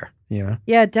seem fair, you know?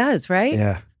 Yeah, it does, right?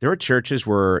 Yeah. There are churches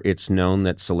where it's known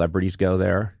that celebrities go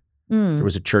there. There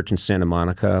was a church in Santa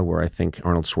Monica where I think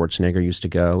Arnold Schwarzenegger used to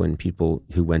go, and people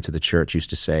who went to the church used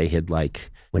to say he'd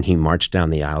like, when he marched down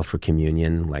the aisle for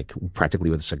communion, like practically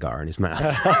with a cigar in his mouth.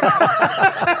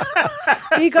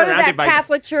 You go to that Surrounded by-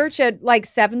 Catholic church at like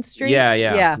 7th Street?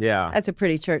 Yeah. That's a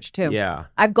pretty church too. Yeah.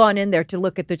 I've gone in there to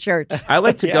look at the church. I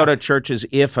like to go to churches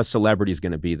if a celebrity's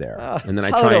going to be there, and then I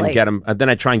try Totally. and get them. Then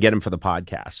I try and get them for the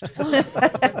podcast.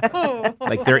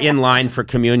 Like they're in line for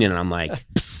communion, and I'm like,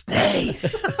 "Psst, hey,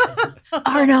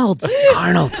 Arnold.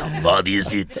 Arnold, what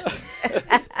is it?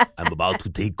 I'm about to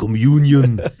take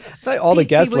communion." It's like all the Peace be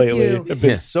guests with lately you. have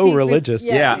been so Peace be- religious.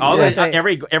 Yeah. Yeah,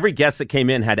 Exactly. every guest that came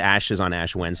in had ashes on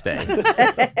Ash Wednesday.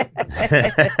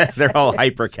 They're all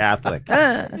hyper Catholic.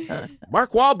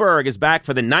 Mark Wahlberg is back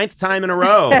for the 9th time in a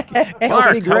row.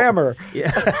 Kelsey Mark, Grammer.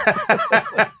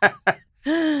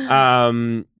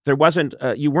 there wasn't.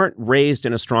 You weren't raised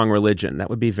in a strong religion. That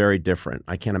would be very different.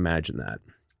 I can't imagine that.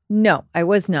 No, I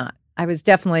was not. I was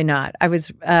definitely not. I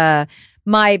was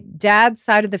my dad's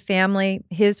side of the family.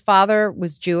 His father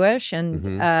was Jewish, and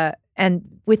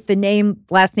with the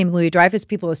last name Louis-Dreyfus,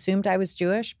 people assumed I was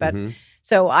Jewish. But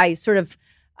so I sort of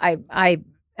I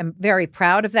am very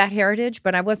proud of that heritage,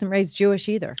 but I wasn't raised Jewish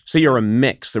either. So you're a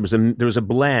mix. There was a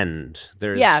blend.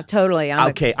 Yeah, totally.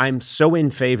 I'm so in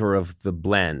favor of the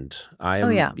blend. I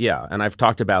am. yeah. And I've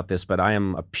talked about this, but I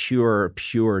am a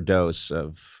pure dose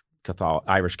of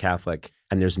Irish Catholic,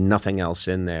 and there's nothing else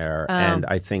in there. And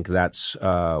I think that's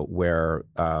where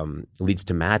it leads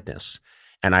to madness.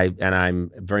 And I'm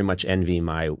very much envy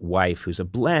my wife, who's a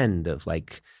blend of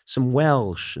like some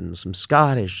Welsh and some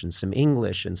Scottish and some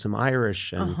English and some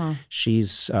Irish, and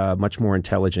she's much more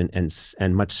intelligent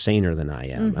and much saner than I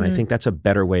am. And I think that's a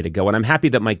better way to go. And I'm happy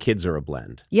that my kids are a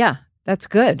blend. Yeah, that's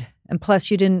good. And plus,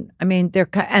 you didn't. I mean, they're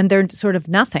sort of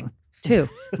nothing. too,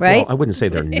 right? Well, I wouldn't say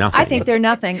they're nothing. I think they're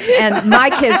nothing. And my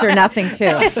kids are nothing too.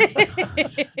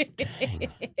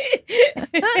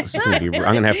 I'm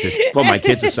going to have to pull my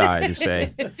kids aside and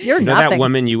say, You're you know nothing. that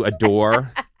woman you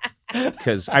adore?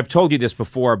 Because I've told you this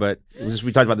before, but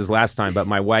we talked about this last time. But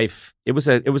my wife, it was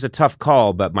a tough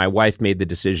call, but my wife made the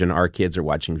decision. Our kids are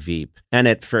watching Veep, and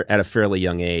at a fairly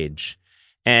young age,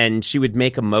 and she would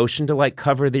make a motion to like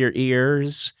cover their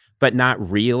ears, but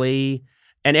not really.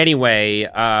 And anyway,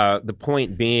 the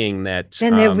point being that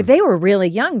And they were really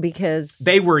young because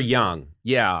they were young,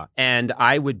 yeah. And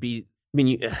I would be. I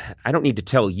mean, I don't need to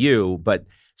tell you, but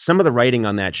some of the writing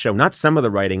on that show, not some of the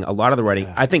writing, a lot of the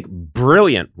writing, I think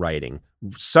brilliant writing,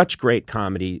 such great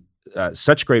comedy,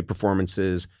 such great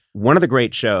performances, one of the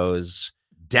great shows,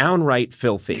 downright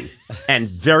filthy and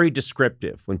very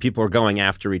descriptive when people are going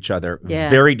after each other,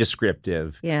 very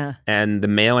descriptive. Yeah. And the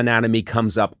male anatomy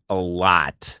comes up a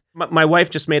lot. My wife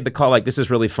just made the call, like, this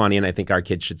is really funny, and I think our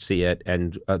kids should see it,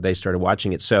 and they started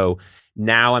watching it. So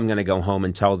now I'm going to go home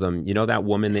and tell them, you know that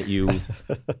woman that you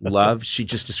love? She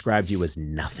just described you as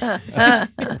nothing.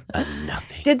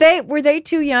 Nothing. Were they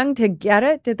too young to get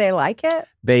it? Did they like it?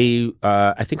 They,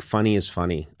 I think funny is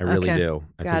funny. I really do.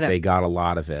 I think it. they got a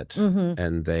lot of it,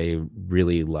 and they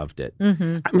really loved it.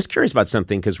 Mm-hmm. I was curious about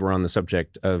something because we're on the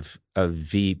subject of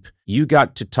Veep. You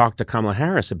got to talk to Kamala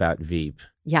Harris about Veep.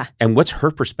 Yeah. And what's her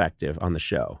perspective on the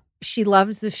show? She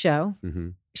loves the show. Mm-hmm.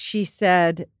 She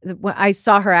said, I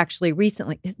saw her actually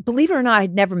recently. Believe it or not,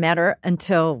 I'd never met her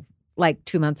until like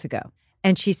 2 months ago.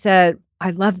 And she said,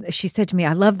 she said to me,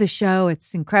 I love the show.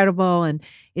 It's incredible. And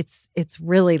it's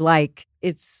really like,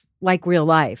 it's like real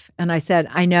life. And I said,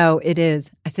 I know it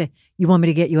is. I said, you want me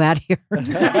to get you out of here?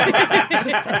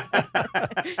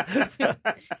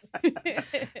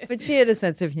 But she had a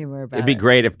sense of humor about it. It'd be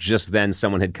great if just then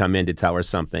someone had come in to tell her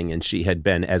something and she had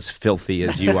been as filthy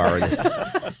as you are.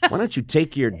 Why don't you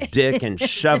take your dick and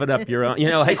shove it up your own,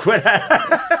 like what?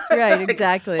 Right,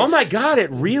 exactly. Oh my God, it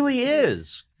really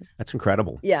is. That's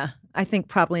incredible. Yeah, I think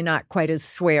probably not quite as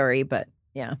sweary, but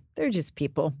yeah, they're just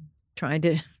people trying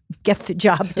to get the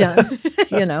job done,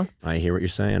 I hear what you're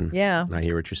saying. Yeah. I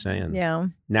hear what you're saying. Yeah.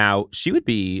 Now, she would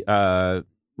be,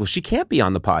 she can't be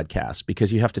on the podcast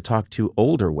because you have to talk to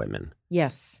older women.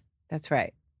 Yes, that's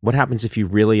right. What happens if you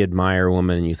really admire a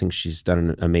woman and you think she's done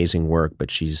an amazing work,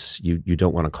 but you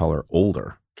don't want to call her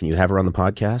older? Can you have her on the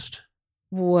podcast?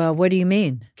 Well, what do you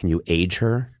mean? Can you age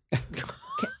her?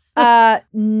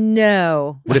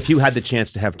 No. What if you had the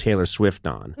chance to have Taylor Swift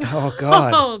on? Oh,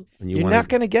 God. And You're not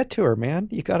going to get to her, man.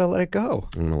 You got to let it go.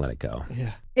 I'm going to let it go.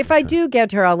 Yeah. If I do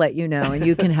get to her, I'll let you know, and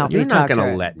you can help me You're talk to not her.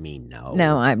 going to let me know.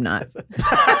 No, I'm not.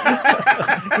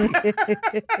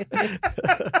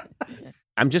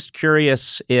 I'm just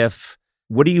curious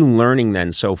what are you learning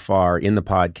then so far in the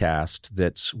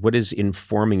podcast what is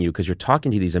informing you? Because you're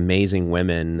talking to these amazing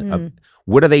women.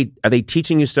 What are they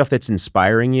teaching you stuff that's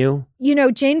inspiring you?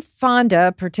 Jane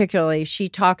Fonda, particularly, she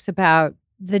talks about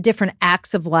the different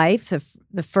acts of life,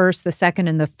 the first, the second,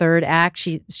 and the third act.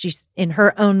 She's in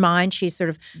her own mind, she's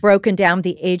sort of broken down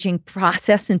the aging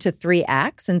process into 3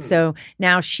 acts. And so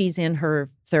now she's in her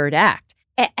third act.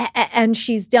 And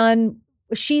she's done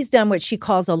what she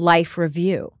calls a life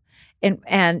review.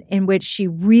 And in which she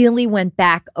really went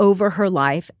back over her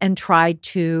life and tried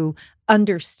to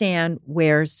understand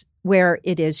where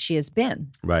it is she has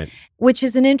been. Right. Which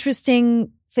is an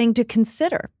interesting thing to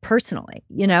consider personally,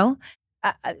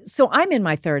 So I'm in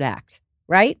my third act,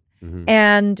 right? Mm-hmm.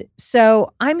 And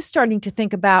so I'm starting to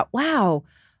think about, wow,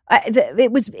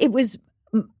 it was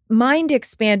mind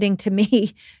expanding to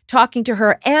me talking to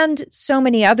her and so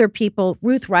many other people.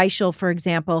 Ruth Reichel, for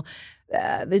example,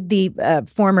 the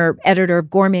former editor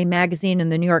of Gourmet Magazine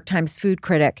and the New York Times food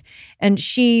critic. And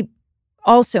she's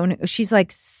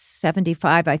like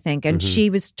 75, I think. And she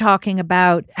was talking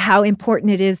about how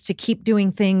important it is to keep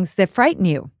doing things that frighten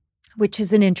you, which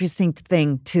is an interesting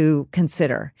thing to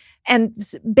consider. And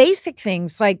basic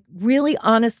things like really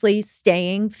honestly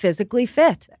staying physically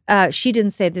fit. She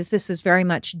didn't say this. This is very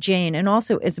much Jane and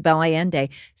also Isabel Allende.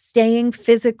 Staying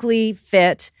physically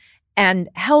fit and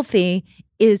healthy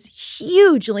is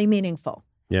hugely meaningful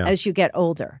as you get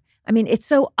older. I mean, it's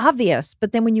so obvious,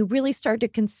 but then when you really start to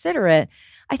consider it,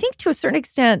 I think to a certain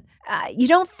extent, you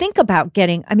don't think about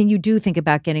you do think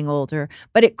about getting older,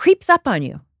 but it creeps up on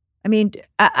you. I mean,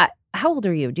 how old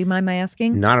are you? Do you mind my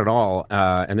asking? Not at all.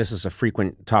 And this is a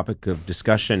frequent topic of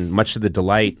discussion, much to the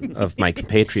delight of my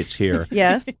compatriots here.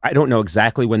 Yes. I don't know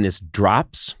exactly when this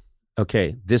drops.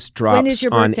 Okay, this drops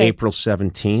on April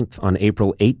 17th. On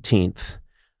April 18th,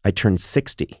 I turned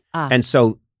 60. And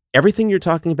so everything you're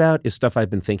talking about is stuff I've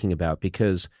been thinking about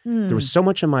because there was so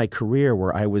much in my career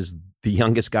where I was the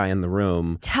youngest guy in the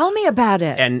room. Tell me about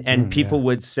it. And people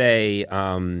would say,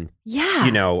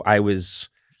 I was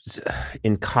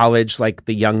in college, like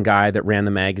the young guy that ran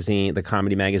the magazine, the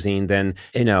comedy magazine. Then,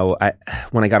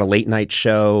 when I got a late night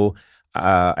show,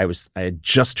 I had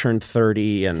just turned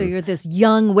 30, and so you're this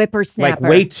young whippersnapper, like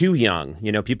way too young.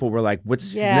 People were like,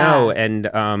 "What's no?"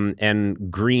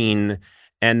 And green.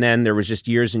 And then there was just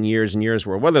years and years and years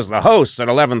where, well, there's the host at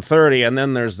 11:30, and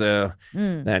then there's that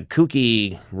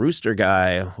kooky rooster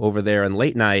guy over there in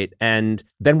late night. And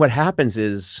then what happens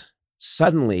is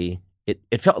suddenly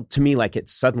it felt to me like it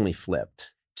suddenly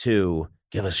flipped to,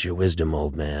 give us your wisdom,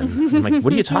 old man. I'm like,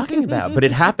 what are you talking about? But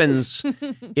it happens.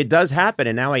 It does happen.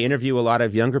 And now I interview a lot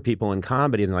of younger people in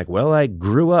comedy, and they're like, well, I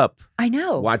grew up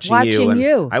watching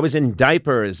you. I was in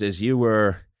diapers as you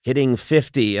were hitting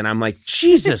 50, and I'm like,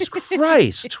 Jesus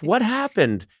Christ, what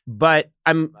happened? But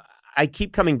I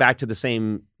keep coming back to the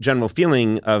same general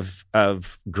feeling of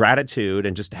gratitude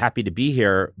and just happy to be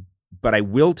here. But I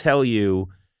will tell you,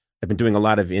 I've been doing a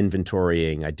lot of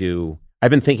inventorying. I've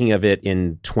been thinking of it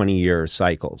in 20-year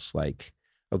cycles. Like,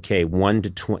 okay, 1 to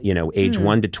 20, age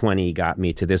 1 to 20 got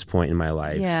me to this point in my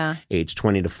life. Yeah. Age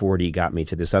 20 to 40 got me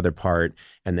to this other part,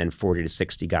 and then 40 to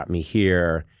 60 got me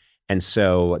here. And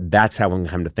so that's how I'm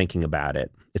kind of thinking about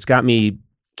it. It's got me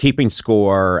keeping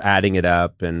score, adding it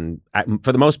up, and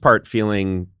for the most part,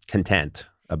 feeling content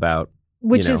about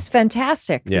Which is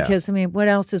fantastic because, what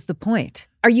else is the point?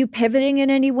 Are you pivoting in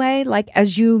any way? Like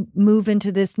as you move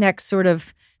into this next sort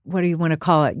of, what do you want to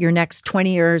call it? Your next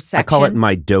 20-year section? I call it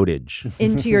my dotage.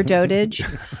 Into your dotage?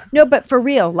 No, but for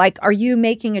real, like, are you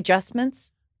making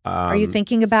adjustments? Are you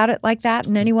thinking about it like that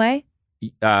in any way?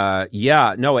 To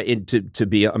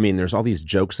be, there's all these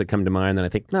jokes that come to mind that I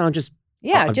think, no, just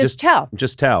tell.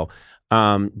 Just tell.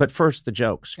 But first the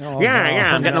jokes. I'm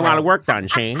getting a lot of work done,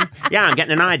 Shane. Yeah, I'm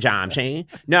getting an eye job, Shane.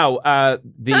 No,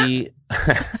 the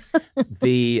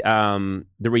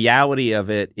reality of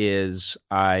it is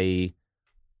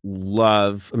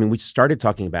we started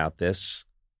talking about this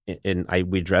and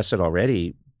we addressed it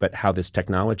already, but how this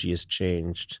technology has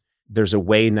changed. There's a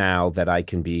way now that I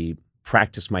can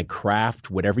practice my craft,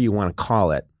 whatever you want to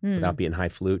call it, without being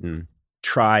highfalutin,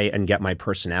 try and get my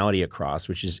personality across,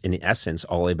 which is in essence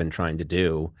all I've been trying to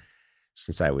do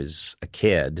since I was a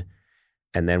kid.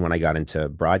 And then when I got into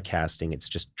broadcasting, it's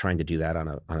just trying to do that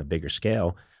on a bigger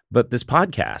scale. But this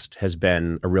podcast has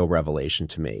been a real revelation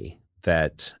to me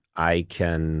that I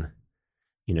can,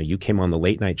 you came on the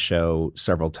late night show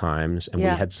several times and we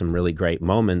had some really great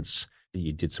moments.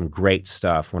 You did some great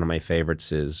stuff. One of my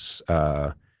favorites is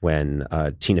when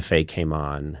Tina Fey came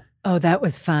on. Oh, that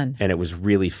was fun. And it was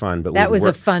really fun. But that was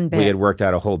a fun bit. We had worked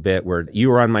out a whole bit where you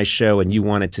were on my show and you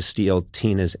wanted to steal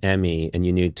Tina's Emmy, and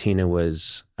you knew Tina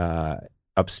was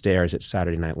upstairs at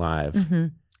Saturday Night Live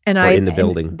in the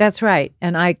building. That's right.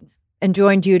 And I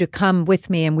enjoined you to come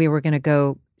with me, and we were going to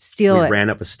go steal it. We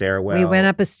ran up a stairwell. We went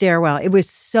up a stairwell. It was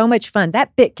so much fun.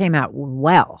 That bit came out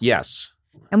well. Yes.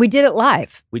 And we did it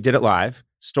live.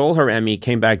 Stole her Emmy,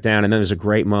 came back down, and then there's a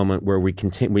great moment where we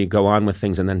go on with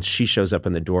things, and then she shows up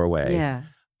in the doorway. Yeah.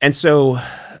 And so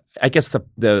I guess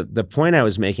the point I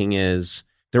was making is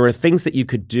there are things that you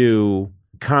could do,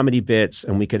 comedy bits,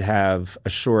 and we could have a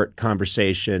short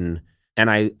conversation,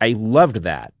 and I loved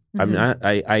that. Mm-hmm.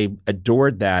 I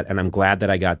adored that, and I'm glad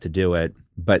that I got to do it.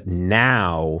 But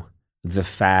now the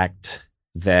fact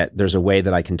that there's a way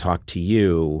that I can talk to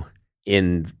you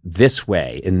in this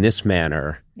way, in this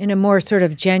manner. In a more sort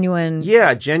of genuine.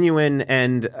 Yeah, genuine.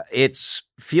 And it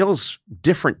feels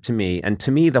different to me. And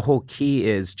to me, the whole key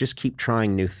is just keep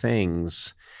trying new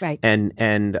things. Right. And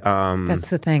that's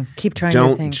the thing. Keep trying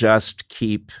new things. Don't just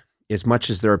keep, as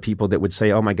much as there are people that would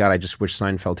say, oh my God, I just wish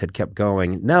Seinfeld had kept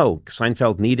going. No,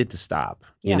 Seinfeld needed to stop,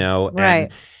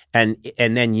 Right. And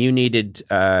then you needed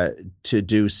to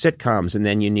do sitcoms, and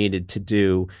then you needed to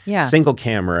do single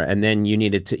camera, and then you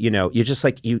needed to, you're just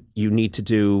like, you need to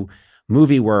do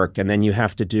movie work, and then you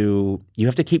have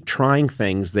to keep trying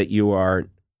things that you are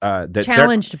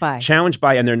challenged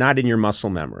by, and they're not in your muscle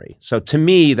memory. So to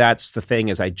me, that's the thing,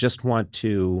 is I just want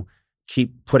to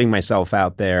keep putting myself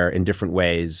out there in different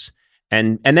ways.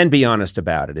 And then be honest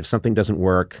about it. If something doesn't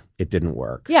work, it didn't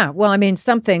work. Yeah. Well,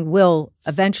 something will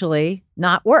eventually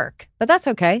not work, but that's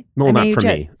okay. Well, not for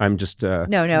me. I'm just... no,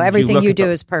 everything you do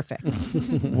is perfect.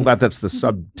 Well, that's the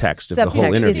subtext of the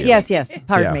whole interview. Yes.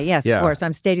 Pardon me. Yes, of course.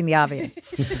 I'm stating the obvious.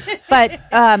 But...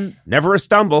 never a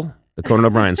stumble. The Conan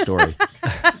O'Brien story.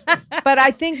 But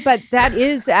that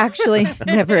is actually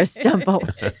never a stumble.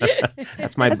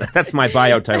 That's my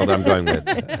bio title that I'm going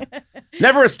with.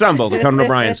 Never a stumble, the Conan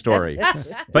O'Brien story.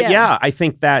 But I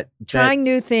think that trying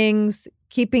new things,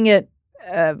 keeping it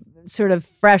sort of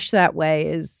fresh that way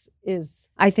is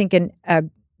I think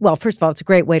well, first of all, it's a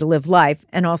great way to live life,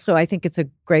 and also I think it's a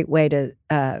great way to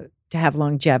have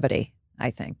longevity. I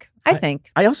think.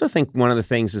 I also think one of the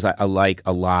things is I like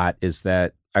a lot is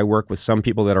that I work with some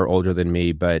people that are older than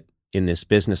me, but in this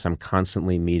business, I'm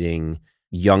constantly meeting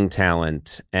young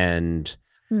talent, and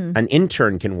an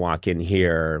intern can walk in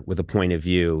here with a point of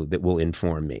view that will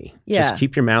inform me. Yeah. Just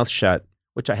keep your mouth shut,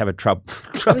 which I have a trouble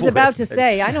I was about to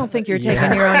say, I don't think you're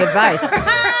taking your own advice.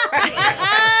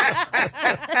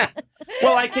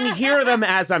 Well, I can hear them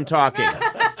as I'm talking.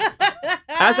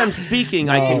 As I'm speaking,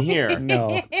 I can hear.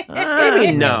 No.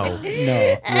 No.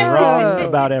 You're wrong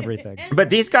about everything.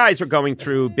 But these guys are going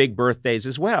through big birthdays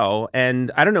as well.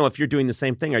 And I don't know if you're doing the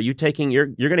same thing. Are you taking, you're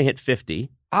going to hit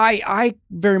 50. I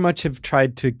very much have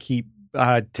tried to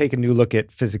take a new look at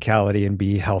physicality and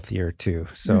be healthier too.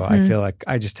 So I feel like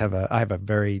I have a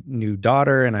very new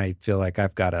daughter, and I feel like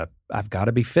I've got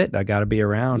to be fit. I got to be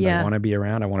around. Yeah. I want to be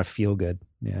around. I want to feel good.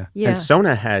 Yeah. And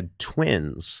Sona had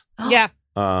twins. Yeah.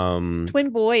 Twin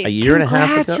boys. A year and a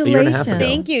half ago.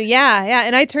 Thank you. Yeah.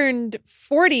 And I turned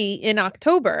 40 in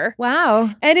October.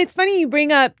 Wow. And it's funny you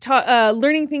bring up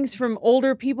learning things from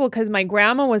older people, because my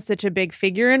grandma was such a big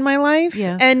figure in my life.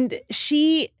 Yes. And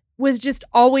she was just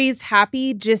always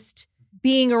happy just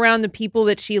being around the people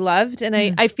that she loved. And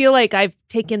I feel like I've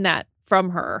taken that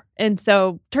from her. And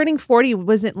so turning 40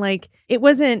 wasn't like,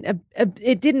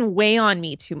 it didn't weigh on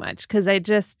me too much, because I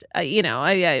just,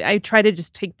 I try to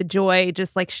just take the joy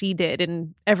just like she did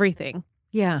in everything.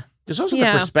 Yeah. There's also the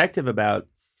perspective about,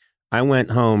 I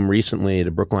went home recently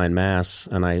to Brookline, Mass,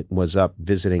 and I was up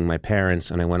visiting my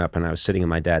parents, and I went up and I was sitting in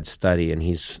my dad's study, and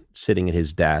he's sitting at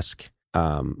his desk.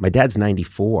 My dad's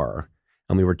 94,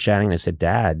 and we were chatting, and I said,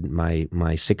 Dad, my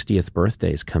 60th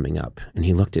birthday is coming up. And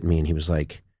he looked at me and he was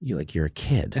like, you're a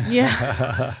kid.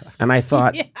 Yeah. And I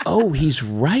thought, oh, he's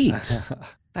right.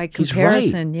 By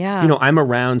comparison, he's right. I'm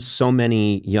around so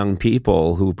many young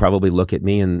people who probably look at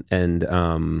me and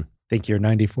think you're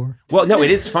 94. Well, no,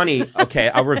 it is funny. Okay,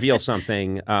 I'll reveal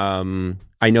something.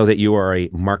 I know that you are a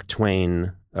Mark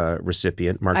Twain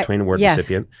recipient, Twain Award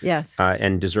recipient. Yes.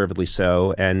 And deservedly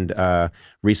so. And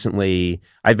recently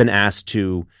I've been asked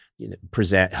to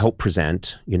help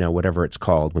present, whatever it's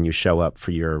called when you show up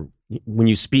when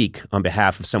you speak on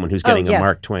behalf of someone who's getting a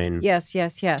Mark Twain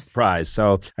prize.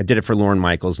 So I did it for Lorne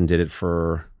Michaels and did it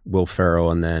for Will Ferrell.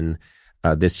 And then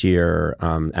this year,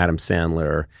 Adam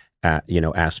Sandler,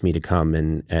 asked me to come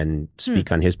and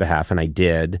speak on his behalf. And I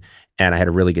did. And I had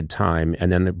a really good time.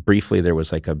 And then briefly, there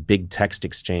was like a big text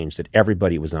exchange that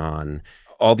everybody was on.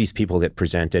 All these people that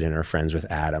presented and are friends with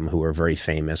Adam, who are very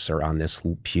famous, are on this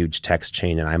huge text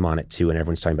chain, and I'm on it too. And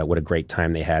everyone's talking about what a great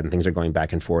time they had, and things are going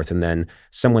back and forth. And then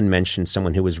someone mentioned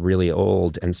someone who was really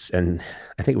old, and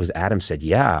I think it was Adam said,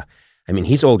 "Yeah, I mean,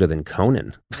 he's older than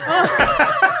Conan."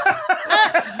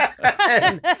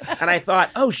 and I thought,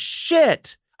 oh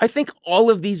shit! I think all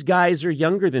of these guys are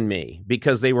younger than me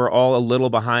because they were all a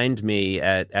little behind me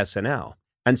at SNL.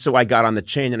 And so I got on the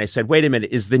chain and I said, wait a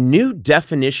minute, is the new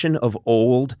definition of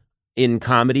old in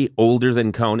comedy older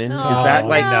than Conan? Is that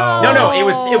like no, it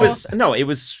was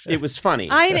funny.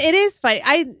 It is funny.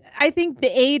 I think the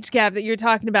age gap that you're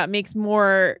talking about makes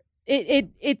more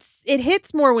it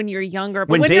hits more when you're younger.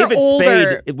 But when you're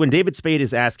older, when David Spade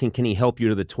is asking, can he help you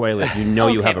to the toilet,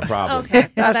 you have a problem. Okay.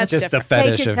 That's just different.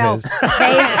 a fetish of his.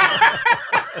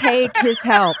 Take his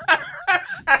help.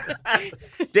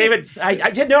 David, I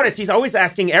did notice he's always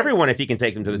asking everyone if he can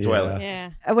take them to the toilet.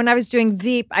 Yeah. When I was doing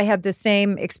Veep, I had the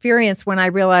same experience when I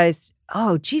realized,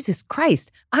 oh, Jesus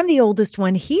Christ, I'm the oldest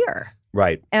one here.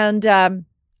 Right. And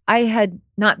I had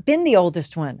not been the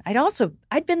oldest one.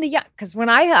 I'd been the young, because when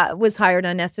I was hired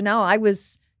on SNL, I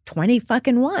was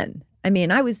 21. I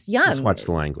mean, I was young. Let's watch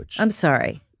the language. I'm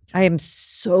sorry. I am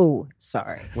so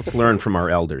sorry. Let's learn from our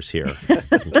elders here.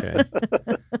 Okay.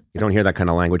 You don't hear that kind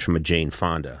of language from a Jane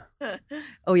Fonda.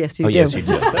 Oh, yes, you do. Yes, you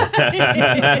do.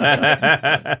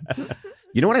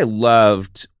 You know what I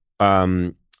loved?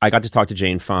 I got to talk to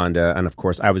Jane Fonda, and of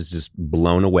course, I was just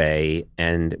blown away.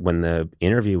 And when the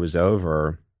interview was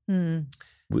over,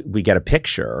 we get a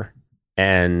picture.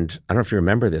 And I don't know if you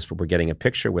remember this, but we're getting a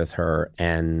picture with her.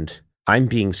 And I'm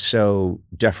being so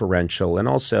deferential, and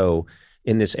also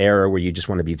in this era where you just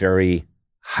want to be very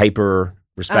hyper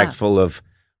respectful of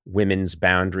women's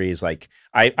boundaries. Like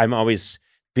I'm always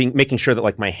making sure that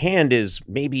like my hand is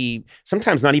maybe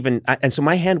sometimes not even, and so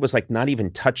my hand was like not even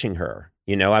touching her.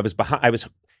 I was behind,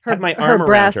 had my her arm around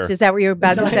breast. her. Is that what you're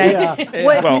about to say?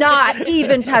 Was Well- not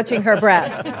even touching her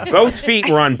breast. Both feet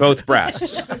were on both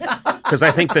breasts because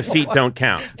I think the feet don't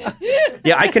count.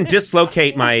 Yeah, I can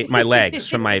dislocate my legs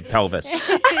from my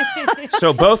pelvis.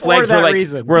 So both legs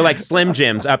were like Slim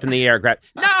Jims up in the air.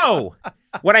 No!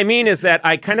 What I mean is that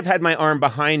I kind of had my arm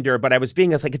behind her, but I was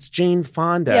like, it's Jane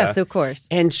Fonda. Yes, of course.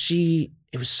 And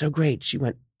it was so great. She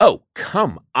went, oh,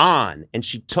 come on. And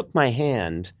she took my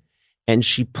hand and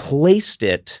she placed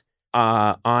it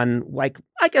on, like,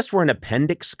 I guess where an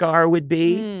appendix scar would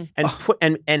be,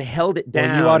 and held it down.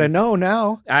 Well, you ought to know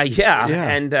now.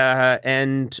 Yeah.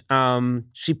 And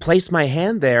she placed my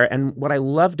hand there. And what I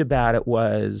loved about it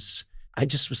was I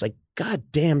just was like, God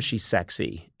damn, she's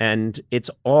sexy. And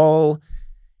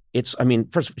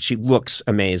first, she looks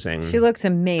amazing. She looks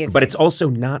amazing. But it's also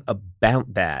not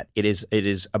about that. It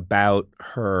is about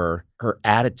her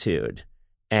attitude.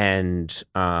 And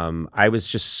I was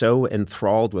just so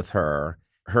enthralled with her.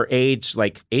 Her age,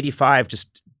 like 85,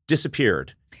 just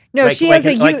disappeared. No, she has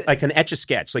like an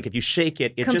Etch-a-Sketch. Like if you shake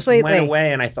it, it just went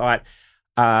away. And I thought,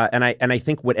 and I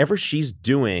think whatever she's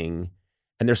doing,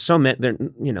 and there's so many,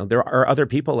 there are other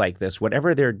people like this.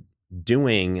 Whatever they're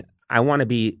doing, I want to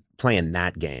be playing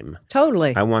that game.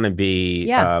 Totally. I want to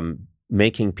be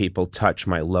making people touch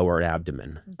my lower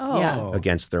abdomen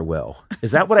against their will.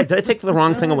 Is that what did I take the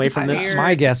wrong thing away from this?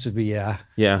 My guess would be yeah.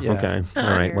 Okay. All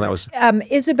right. Well, that was...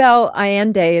 Isabel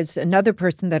Allende is another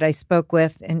person that I spoke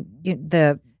with, and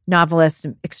the novelist,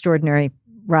 extraordinary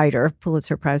writer,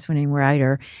 Pulitzer Prize-winning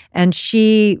writer, and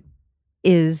she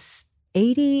is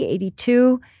 80,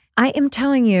 82. I am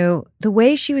telling you, the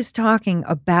way she was talking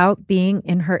about being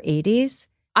in her 80s,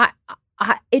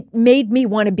 it made me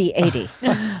want to be 80.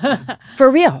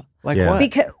 For real. Like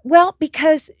what?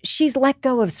 Because she's let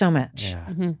go of so much. Yeah.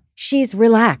 Mm-hmm. She's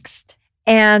relaxed.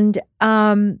 And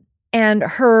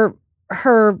her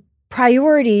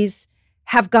priorities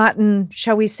have gotten,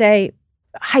 shall we say,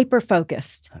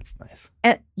 hyper-focused. That's nice.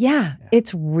 And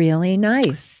it's really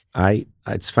nice.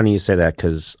 It's funny you say that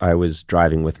because I was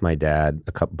driving with my dad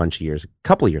a couple of years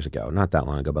ago, not that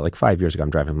long ago, but like 5 years ago,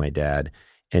 I'm driving with my dad,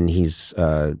 and he's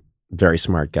a very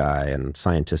smart guy and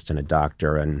scientist and a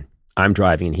doctor, and I'm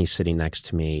driving and he's sitting next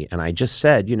to me, and I just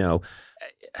said,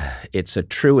 it's a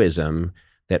truism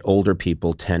that older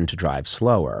people tend to drive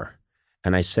slower.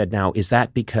 And I said, now, is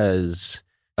that because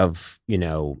of,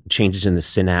 changes in the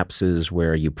synapses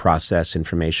where you process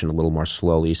information a little more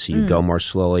slowly, so you go more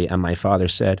slowly? And my father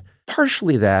said,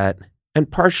 partially that,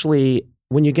 and partially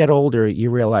when you get older, you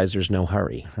realize there's no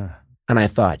hurry. Huh. And I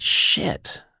thought,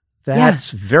 shit,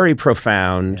 that's very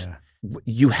profound. Yeah.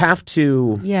 You have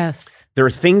to... Yes. There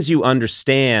are things you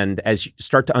understand as you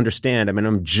start to understand. I mean,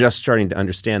 I'm just starting to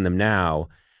understand them now,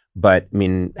 but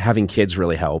having kids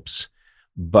really helps.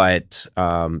 But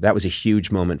that was a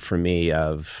huge moment for me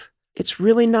of, it's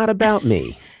really not about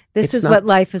me. This is what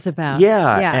life is about.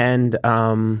 Yeah. And,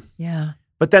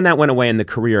 but then that went away and the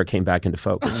career came back into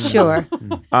focus. Sure.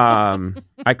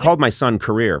 I called my son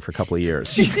Career for a couple of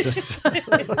years. Jesus.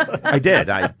 I did.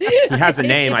 He has a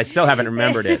name. I still haven't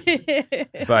remembered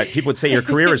it. But people would say, your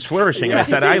career is flourishing. And I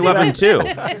said, I love him too.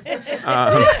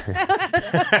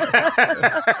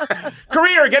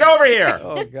 Career, get over here.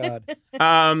 Oh, God.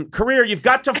 Career, you've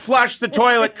got to flush the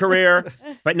toilet, Career.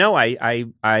 But no,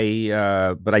 but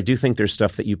I do think there's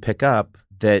stuff that you pick up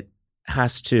that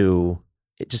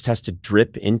it just has to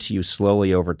drip into you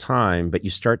slowly over time, but you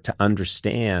start to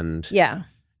understand. Yeah.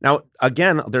 Now,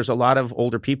 again, there's a lot of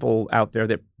older people out there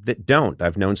that don't.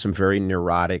 I've known some very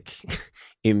neurotic,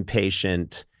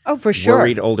 impatient, for sure,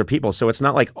 worried older people. So it's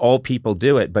not like all people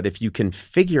do it, but if you can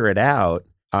figure it out,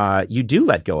 you do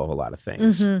let go of a lot of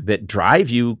things that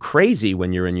drive you crazy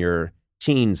when you're in your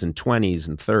teens and 20s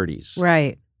and 30s.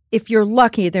 Right. If you're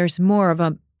lucky, there's more of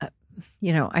a,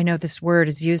 I know this word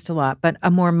is used a lot, but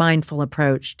a more mindful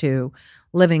approach to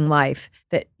living life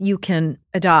that you can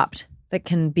adopt that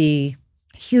can be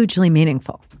hugely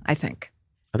meaningful, I think.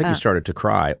 I think you started to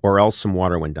cry, or else some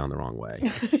water went down the wrong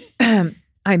way.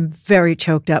 I'm very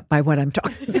choked up by what I'm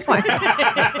talking about.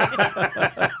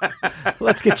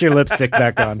 Let's get your lipstick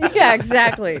back on. Yeah,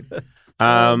 exactly.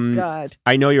 Oh, God.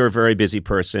 I know you're a very busy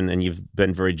person, and you've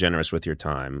been very generous with your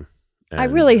time. I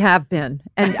really have been.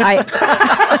 And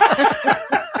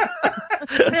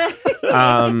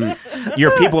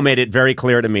your people made it very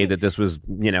clear to me that this was,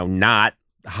 not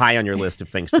high on your list of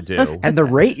things to do. And the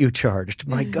rate you charged,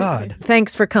 my God.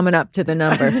 Thanks for coming up to the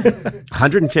number.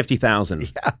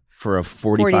 $150,000 for a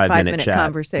 45-minute chat.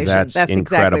 Conversation. That's exactly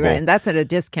incredible. right. And that's at a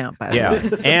discount, by the way.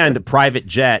 Yeah. And a private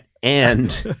jet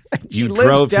and you lives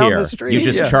drove down here. the street. You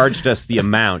just Yeah. charged us the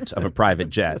amount of a private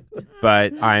jet.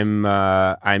 But and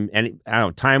I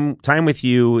don't know. Time with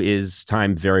you is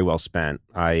time very well spent.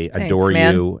 I adore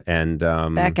man. you, and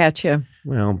Back at you.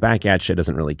 well, back at you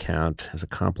doesn't really count as a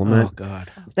compliment. Oh God,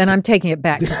 Then I'm taking it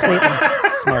back completely.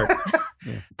 smart.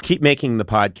 Keep making the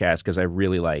podcast because I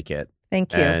really like it.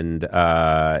 Thank you. And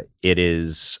it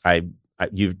is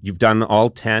you've done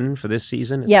all 10 for this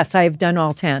season? Yes, I've done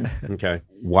all 10. Okay.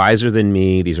 Wiser than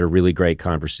me. These are really great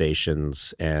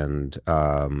conversations, and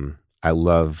I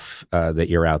love that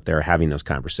you're out there having those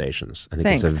conversations. I think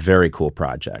it's Thanks. a very cool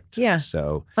project. Yeah.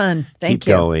 So Fun. Thank keep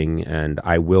you. going, and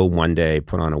I will one day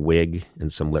put on a wig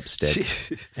and some lipstick,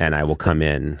 and I will come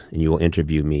in, and you will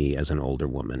interview me as an older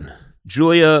woman.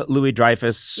 Julia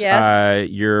Louis-Dreyfus, Yes.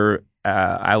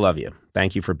 I love you.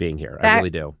 Thank you for being here. I Back- really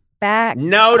do. Back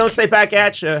No, don't say back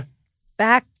at you.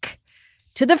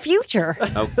 to the future.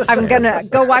 Okay. I'm going to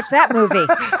go watch that movie.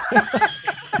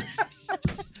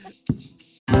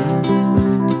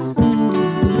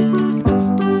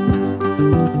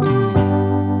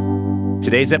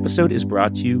 Today's episode is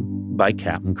brought to you by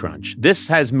Captain Crunch. This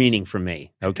has meaning for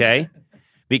me, okay?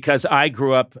 Because I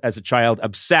grew up as a child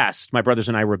obsessed. My brothers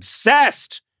and I were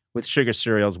obsessed with sugar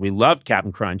cereals. We loved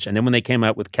Captain Crunch. And then when they came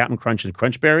out with Captain Crunch and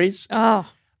Crunch Berries, Oh.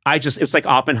 it was like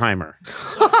Oppenheimer.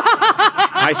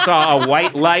 I saw a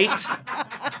white light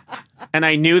and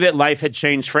I knew that life had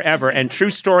changed forever. And true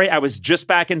story, I was just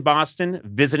back in Boston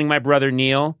visiting my brother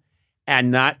Neil.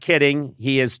 And not kidding,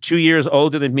 he is 2 years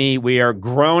older than me. We are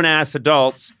grown-ass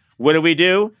adults. What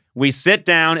do? We sit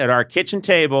down at our kitchen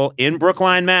table in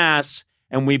Brookline, Mass.,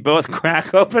 and we both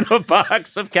crack open a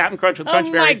box of Captain Crunch with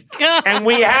Crunch Berries. Oh, my God. And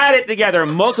we had it together,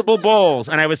 multiple bowls,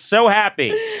 and I was so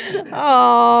happy.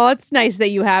 Oh, it's nice that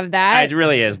you have that. It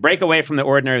really is. Break away from the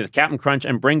ordinary with Captain Crunch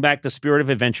and bring back the spirit of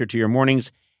adventure to your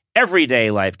mornings.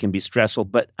 Everyday life can be stressful,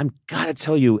 but I'm gotta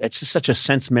tell you, it's just such a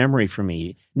sense memory for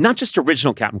me. Not just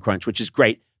original Captain Crunch, which is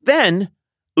great. Then,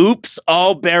 Oops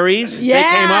All Berries they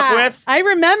came up with. I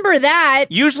remember that.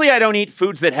 Usually I don't eat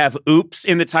foods that have oops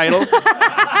in the title.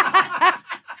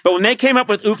 But when they came up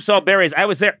with Oops All Berries, I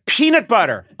was there. Peanut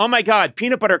butter. Oh my God,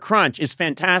 peanut butter crunch is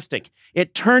fantastic.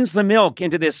 It turns the milk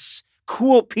into this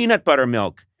cool peanut butter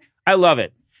milk. I love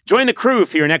it. Join the crew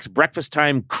for your next breakfast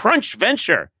time crunch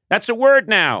venture. That's a word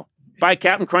now. Buy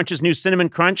Captain Crunch's new Cinnamon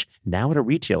Crunch now at a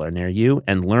retailer near you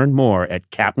and learn more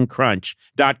at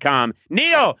CaptainCrunch.com.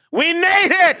 Neil, we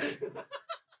made it!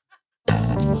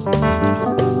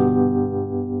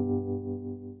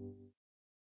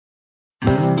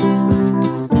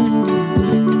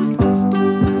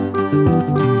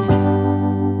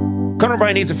 Conan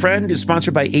O'Brien Needs a Friend is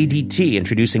sponsored by ADT,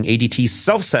 introducing ADT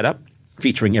Self-Setup,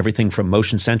 featuring everything from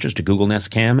motion sensors to Google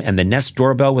Nest Cam and the Nest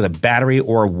doorbell with a battery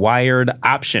or wired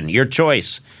option. Your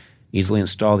choice. Easily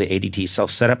install the ADT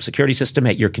Self-Setup security system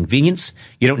at your convenience.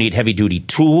 You don't need heavy-duty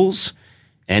tools.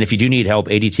 And if you do need help,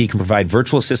 ADT can provide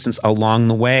virtual assistance along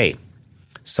the way.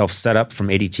 Self-Setup from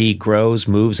ADT grows,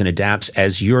 moves, and adapts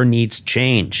as your needs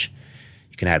change.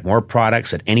 You can add more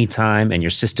products at any time, and your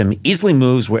system easily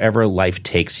moves wherever life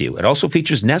takes you. It also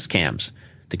features Nest Cams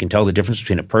that can tell the difference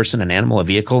between a person, an animal, a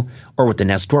vehicle, or with the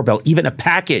Nest doorbell, even a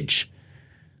package.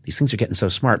 These things are getting so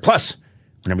smart. Plus,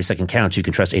 when every second counts, you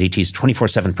can trust ADT's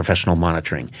 24/7 professional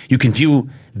monitoring. You can view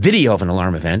video of an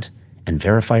alarm event and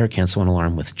verify or cancel an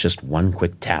alarm with just one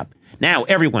quick tap. Now,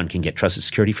 everyone can get trusted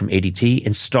security from ADT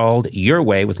installed your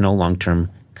way with no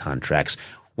long-term contracts.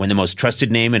 When the most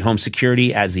trusted name in home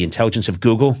security adds the intelligence of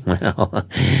Google, well,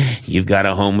 you've got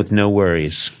a home with no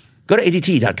worries. Go to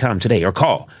ADT.com today or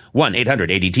call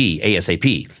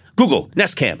 1-800-ADT-ASAP. Google,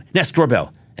 Nest Cam, Nest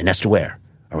Doorbell, and Nest Aware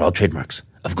are all trademarks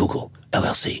of Google,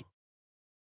 LLC.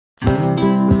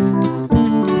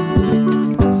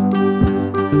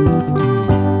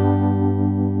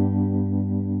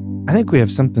 I think we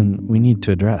have something we need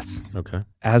to address. Okay.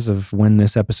 As of when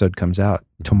this episode comes out,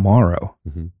 tomorrow,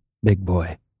 Mhm. big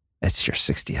boy, it's your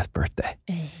 60th birthday.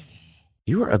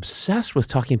 You are obsessed with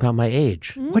talking about my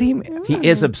age. What do you mean? He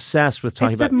is obsessed with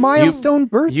talking It's about a milestone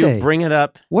birthday. You bring it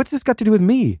up. What's this got to do with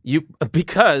me?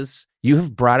 Because you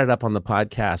have brought it up on the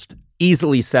podcast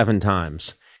easily 7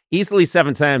 times. Easily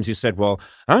 7 times you said, well,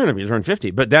 I'm going to be turning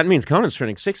 50, but that means Conan's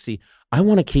turning 60. I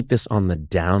want to keep this on the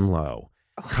down low.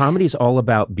 Comedy's all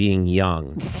about being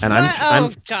young. And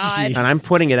I'm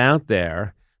putting it out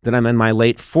there that I'm in my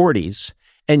late 40s.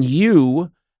 And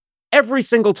you, every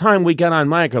single time we get on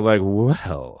mic, are like,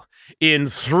 well, in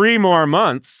 3 more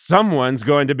months, someone's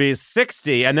going to be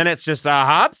 60. And then it's just a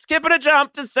hop, skip, and a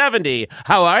jump to 70.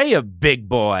 How are you, big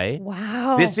boy?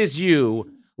 Wow. This is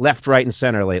you left, right, and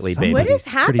center lately, baby. What is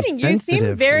Pretty happening? You seem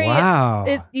sensitive. very. Wow.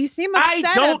 You seem upset.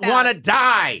 I don't want to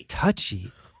die.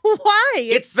 Touchy. Why?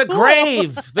 It's the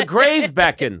grave. The grave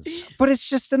beckons. But it's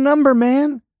just a number,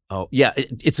 man. Oh, yeah.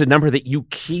 It's a number that you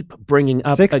keep bringing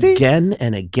up 60? again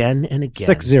and again and again.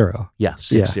 60. Yeah,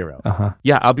 60. Uh-huh.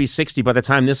 Yeah, I'll be 60 by the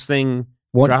time this thing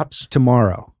drops.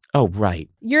 Tomorrow. Oh, right.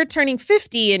 You're turning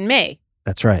 50 in May.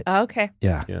 That's right. Oh, okay.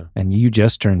 Yeah. Yeah. And you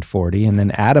just turned 40. And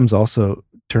then Adam's also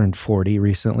turned 40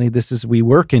 recently. We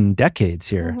work in decades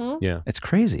here. Mhm. Yeah. It's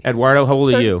crazy. Eduardo, how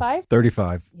old are you? 35?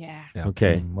 35. Yeah.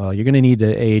 Okay. Well, you're going to need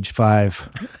to age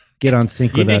 5. Get on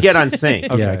sync You with need to us. get on sync.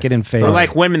 Yeah, Okay. get in phase. So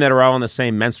like women that are all on the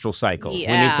same menstrual cycle. We need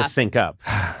Yeah. to sync up.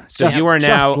 So Just- you are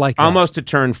now just like that. almost to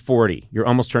turn 40. You're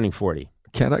almost turning 40.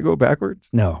 Can I go backwards?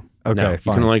 No. Okay, No, you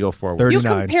fine. can only go forward. 39.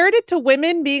 You compared it to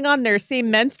women being on their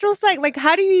same menstrual cycle. Like,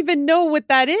 how do you even know what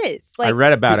that is? Like, I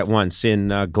read about it once in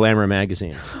Glamour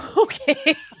magazine.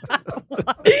 okay.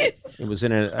 It was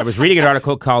I was reading an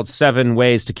article called 7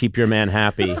 Ways to Keep Your Man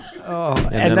Happy. Oh,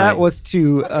 then and that I- was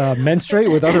to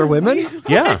menstruate with other women?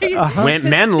 Yeah. Uh-huh. When, To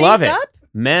men sync love it. up?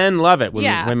 Men love it when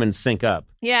Yeah. women sync up.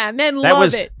 Yeah, men That love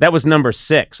was it. that was number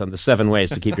 6 on the 7 Ways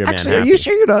to Keep Your Man Actually, are Happy. you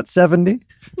sure you're not 70?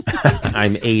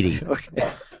 I'm 80. Okay.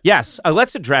 Yes,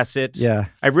 let's address it. Yeah.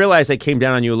 I realize I came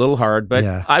down on you a little hard, but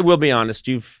Yeah. I will be honest.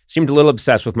 You've seemed a little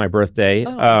obsessed with my birthday.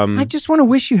 I just want to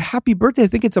wish you happy birthday. I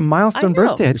think it's a milestone I know.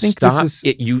 birthday. I think stop this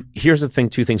is. it. Here's the thing.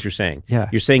 2 things you're saying. Yeah.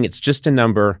 You're saying it's just a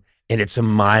number and it's a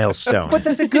milestone. But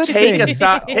that's a good take thing.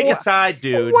 Take a side,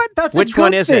 dude. What? That's Which a good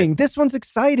one is thing. it? This one's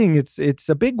exciting. It's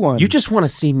a big one. You just want to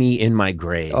see me in my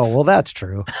grave. Oh, well, that's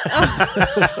true.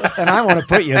 And I want to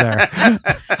put you there.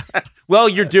 Well,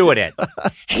 you're doing it.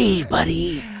 Hey,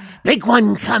 buddy. Big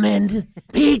one coming.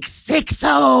 Big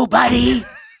 6-0, buddy.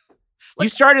 You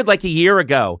started like a year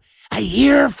ago. A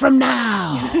year from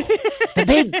now. The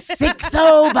big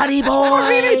 6-0, buddy boy. I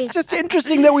mean, it's just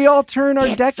interesting that we all turn our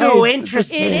It's decades. so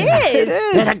interesting. It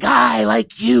is. That a guy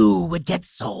like you would get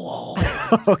so old.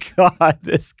 Oh, God,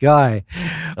 this guy.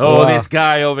 Oh, Wow. this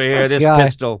guy over here, This this guy.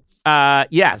 pistol.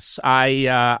 Yes,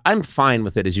 I'm fine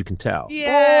with it, as you can tell.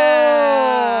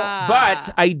 Yeah.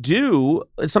 But I do.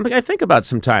 It's something I think about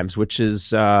sometimes, which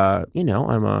is, I've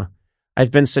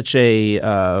been such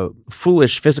a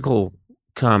foolish physical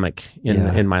comic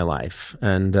in my life,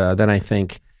 and then I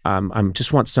think I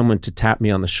just want someone to tap me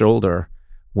on the shoulder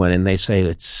and they say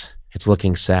it's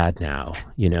looking sad now.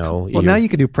 Well, now you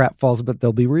can do pratfalls, but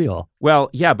they'll be real. Well,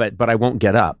 yeah, but I won't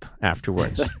get up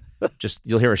afterwards. Just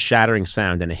you'll hear a shattering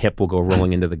sound and a hip will go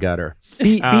rolling into the gutter.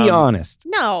 Be honest.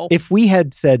 No. If we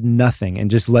had said nothing and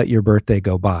just let your birthday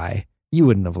go by, you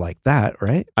wouldn't have liked that,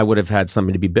 right? I would have had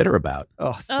something to be bitter about.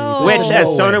 Oh, see, Oh. Which, there's as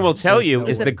no Sona way. will tell There's you, no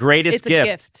is way. the greatest It's a gift.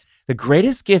 gift. The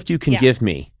greatest gift you can Yeah. give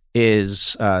me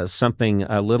is something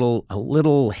a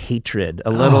little hatred,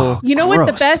 a little. You know what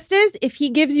the Gross. best is? If he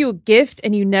gives you a gift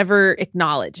and you never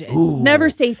acknowledge it, Ooh. never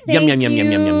say thank Yum, yum, yum, you,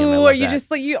 yum, yum, yum, yum. I love or you that. just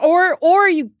like or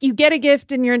you get a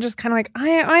gift and you're just kind of like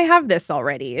I have this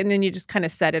already, and then you just kind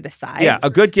of set it aside. Yeah, a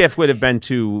good gift would have been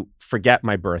to forget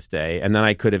my birthday, and then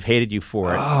I could have hated you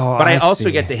for it. Oh, but I I also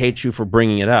see. get to hate you for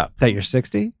bringing it up. That you're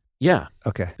 60? Yeah,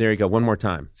 Okay, there you go. One more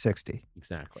time. 60.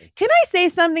 Exactly. Can I say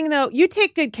something though? You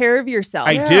take good care of yourself.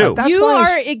 I do. That's You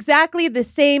why are exactly the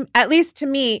same, at least to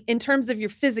me, in terms of your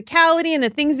physicality and the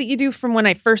things that you do from when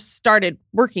I first started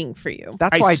working for you.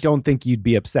 That's I why I s- don't think you'd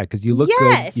be upset because you look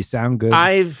Yes. good, you sound good.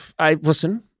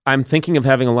 Listen. I'm thinking of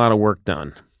having a lot of work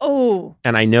done, Oh,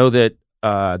 and I know that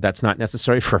that's not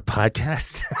necessary for a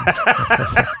podcast.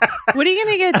 what are you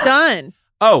gonna get done?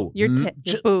 Oh, Your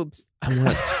boobs.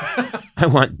 I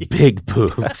want big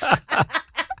boobs.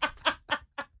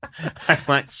 I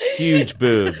want huge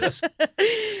boobs.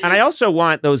 And I also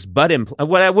want those butt implants.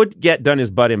 What I would get done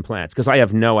is butt implants because I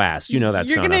have no ass. You know that,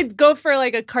 You're Sana. gonna go for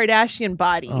like a Kardashian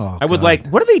body. Oh, I would God. like,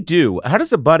 what do they do? How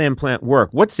does a butt implant work?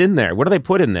 What's in there? What do they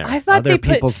put in there? I thought Other they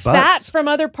put people's fat butts. from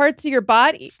other parts of your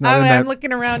body. It's not in I'm that-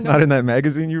 looking around. It's not in that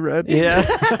magazine you read?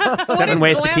 Yeah. 7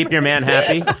 ways to keep your man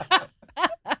happy.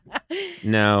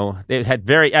 No, they had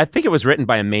I think it was written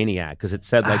by a maniac because it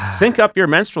said like sync up your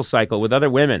menstrual cycle with other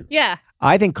women. Yeah.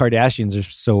 I think Kardashians are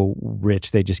so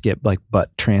rich they just get like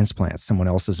butt transplants. Someone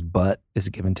else's butt is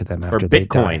given to them Or after they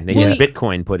Bitcoin. die. They Well, get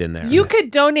Bitcoin put in there. You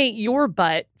could donate your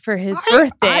butt for his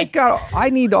birthday. I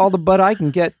need all the butt I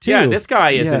can get too. Yeah, this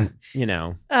guy Yeah. isn't,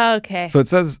 Okay. So it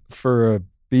says for a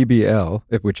BBL,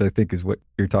 which I think is what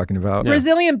you're talking about. Yeah.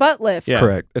 Brazilian butt lift. Yeah.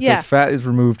 Correct. It Yeah. says fat is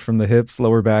removed from the hips,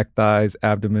 lower back, thighs,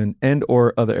 abdomen, and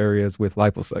or other areas with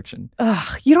liposuction.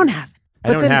 Ugh, you don't have it.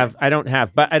 I don't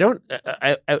have, but I don't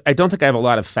think I have a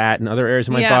lot of fat in other areas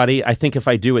of my Yeah. body. I think if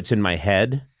I do, it's in my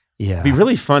head. Yeah. It'd be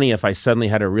really funny if I suddenly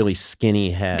had a really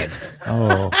skinny head.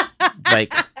 Oh.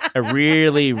 Like a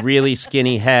really, really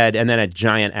skinny head and then a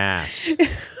giant ass.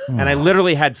 And I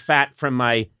literally had fat from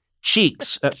my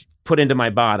cheeks put into my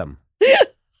bottom,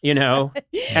 you know?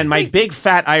 And my big,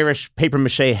 fat Irish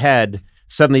papier-mâché head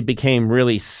suddenly became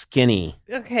really skinny.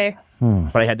 Okay.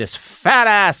 But I had this fat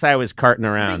ass I was carting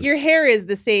around. But your hair is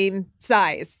the same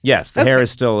size. Yes, the hair is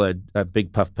still a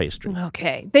big puff pastry.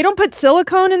 Okay. They don't put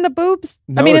silicone in the boobs?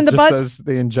 No, in the just butts? says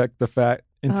they inject the fat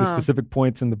into specific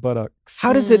points in the buttocks.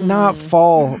 How does it not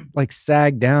fall, like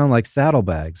sag down like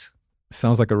saddlebags?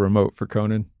 Sounds like a remote for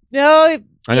Conan. No.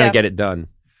 I'm going to get it done.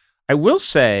 I will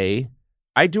say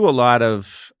I do a lot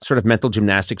of sort of mental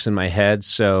gymnastics in my head.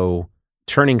 So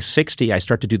turning 60, I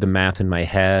start to do the math in my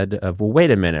head of, well,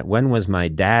 wait a minute. When was my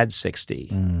dad 60?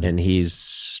 And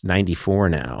he's 94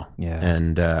 now. Yeah.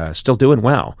 And still doing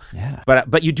well. Yeah.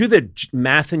 But you do the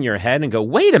math in your head and go,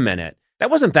 wait a minute. That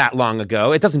wasn't that long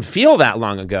ago. It doesn't feel that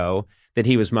long ago that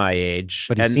he was my age.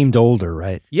 But he seemed older,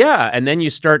 right? Yeah. And then you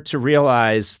start to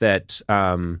realize that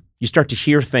you start to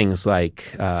hear things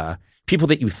like people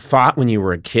that you thought when you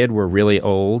were a kid were really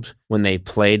old when they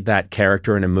played that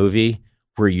character in a movie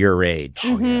were your age.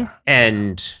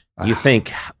 And you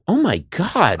think, oh my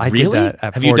God, I really? did that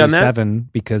at Have 47 you done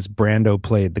that? because Brando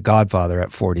played The Godfather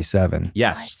at 47.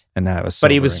 Yes. And that was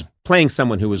But he sobering. was playing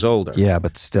someone who was older. Yeah,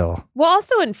 but still. Well,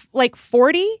 also in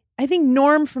 40, I think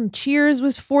Norm from Cheers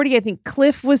was 40. I think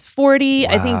Cliff was 40.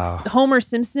 I think Wow. Homer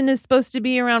Simpson is supposed to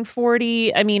be around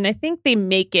 40. I mean, I think they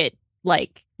make it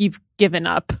like you've given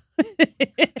up.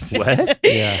 What?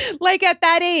 Yeah. Like at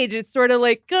that age, it's sort of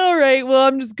like, all right, well,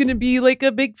 I'm just going to be like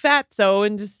a big fatso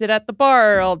and just sit at the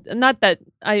bar. Not that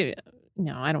I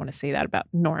don't want to say that about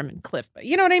Norm and Cliff, but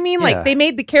you know what I mean? Yeah. Like they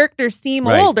made the characters seem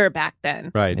Right. older back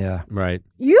then. Right. Yeah. Right.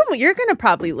 You're going to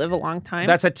probably live a long time.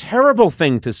 That's a terrible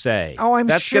thing to say. Oh, I'm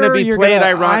That's sure going to be you're played gonna,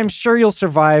 ironic. I'm sure you'll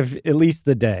survive at least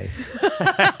the day.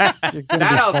 You're gonna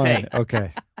That be I'll fine. take.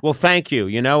 Okay. Well, thank you.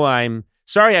 You know, I'm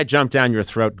sorry I jumped down your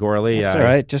throat, Gorley. That's all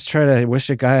right. Just try to wish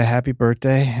a guy a happy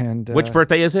birthday. And Which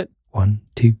birthday is it? 1,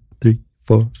 2, 3,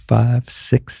 4, 5,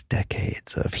 6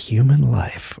 decades of human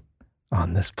life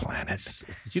on this planet.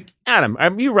 Adam,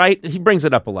 are you right? He brings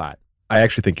it up a lot. I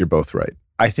actually think you're both right.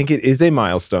 I think it is a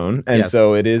milestone, and Yes.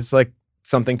 so it is like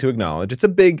something to acknowledge. It's a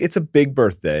big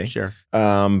birthday. Sure.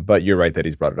 But you're right that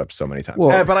he's brought it up so many times.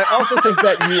 Well- But I also think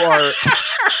that you are.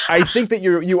 I think that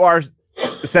you are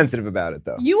sensitive about it,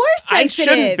 though. you are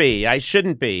sensitive. I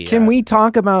shouldn't be. Can we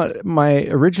talk about my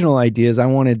original ideas? I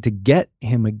wanted to get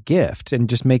him a gift and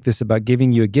just make this about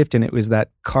giving you a gift. And it was that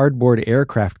cardboard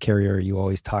aircraft carrier you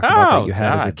always talk about that you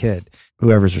had as a God. kid.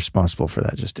 Whoever's responsible for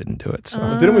that just didn't do it. So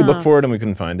Didn't we look for it and we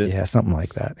couldn't find it? yeah, something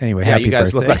like that. Anyway, Yeah, happy you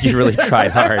guys birthday. look like you really tried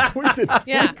hard. We did.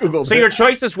 Yeah. We Googled So it. your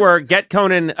choices were get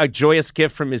Conan a joyous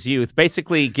gift from his youth,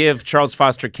 basically give Charles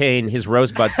Foster Kane his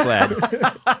rosebud sled,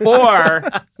 or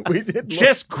We did. Look.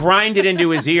 just grind it into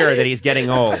his ear that he's getting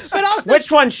old. But also,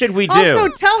 Which one should we do? also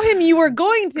tell him you were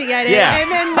going to get it Yeah. and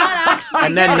then not actually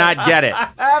and then get not get it.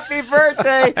 Happy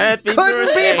birthday. Happy Couldn't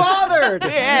birthday. be bothered.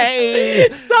 Yay.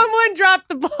 it. Someone dropped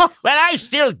the ball. Well, I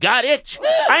still got it.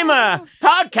 I'm a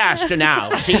podcaster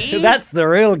now, see? That's the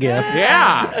real gift.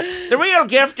 Yeah. The real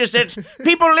gift is that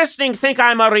people listening think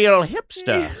I'm a real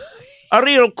hipster, a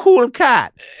real cool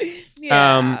cat.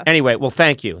 Yeah. Anyway, well,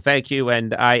 thank you. Thank you.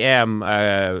 And I am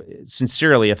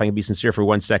sincerely, if I can be sincere for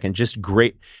 1 second,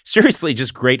 seriously,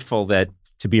 just grateful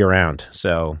to be around.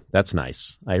 So that's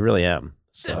nice. I really am.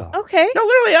 So, Okay. no,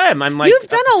 literally I am. I'm like, You've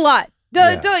done a lot.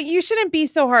 Yeah. Don't you shouldn't be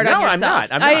so hard No, on I'm yourself.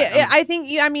 not. I'm not. I think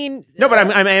I mean no, but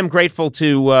I am grateful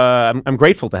to, I'm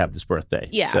grateful to have this birthday.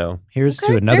 Yeah. So, Here's Okay,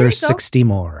 to there another you go. 60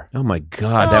 more. oh my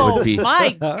God, that would be, my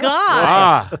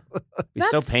God. be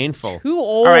so That's painful. Too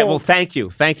old. All right. Well, thank you.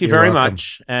 Thank you You're very welcome.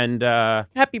 much. And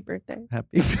Happy birthday.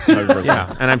 Happy.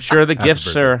 yeah, and I'm sure the gifts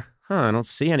birthday. are. I don't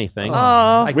see anything. Oh.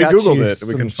 I We got Googled you it. We some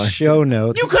couldn't find it. show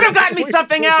notes. You could have gotten me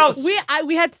something else.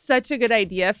 We had such a good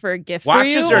idea for a gift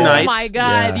Watches for you. are nice. Oh my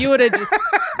God. Yeah. You would have just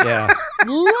Yeah.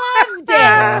 loved it.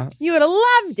 Yeah. You would have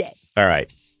loved it. All right.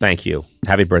 Thank you.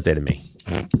 Happy birthday to me.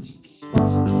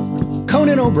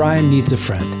 Conan O'Brien Needs a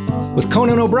Friend, with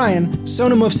Conan O'Brien,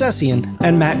 Sonam Movsesian,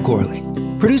 and Matt Gorley.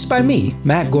 Produced by me,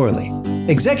 Matt Gorley.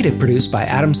 Executive produced by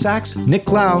Adam Sachs, Nick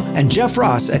Glau, and Jeff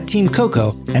Ross at Team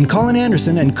Coco, and Colin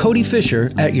Anderson and Cody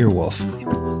Fisher at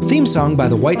Earwolf. Theme song by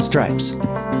the White Stripes.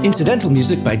 Incidental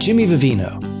music by Jimmy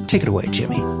Vivino. Take it away,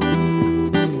 Jimmy.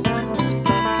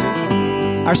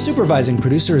 Our supervising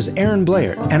producer is Aaron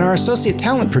Blair, and our associate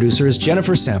talent producer is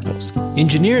Jennifer Samples.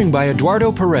 Engineering by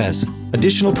Eduardo Perez.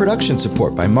 Additional production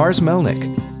support by Mars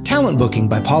Melnick. Talent booking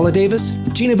by Paula Davis,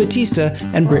 Gina Batista,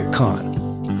 and Britt Kahn.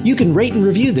 You can rate and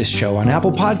review this show on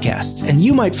Apple Podcasts, and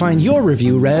you might find your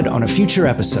review read on a future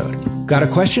episode. Got a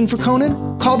question for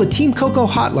Conan? Call the Team Coco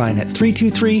hotline at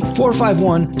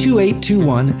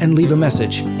 323-451-2821 and leave a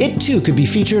message. It too could be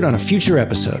featured on a future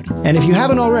episode. And if you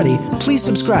haven't already, please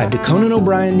subscribe to Conan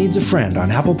O'Brien Needs a Friend on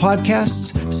Apple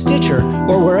Podcasts, Stitcher,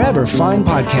 or wherever fine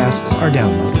podcasts are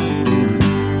downloaded.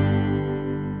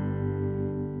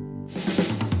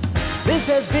 This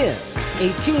has been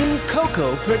a Team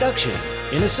Coco production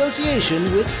in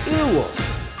association with Earwolf.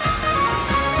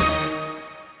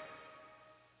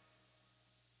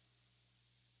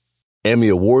 Emmy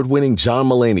award-winning John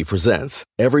Mulaney presents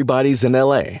Everybody's in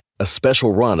L.A., a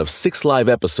special run of 6 live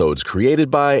episodes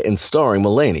created by and starring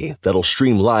Mulaney that'll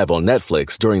stream live on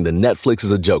Netflix during the Netflix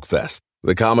is a Joke Fest.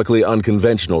 The comically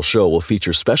unconventional show will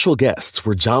feature special guests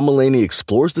where John Mulaney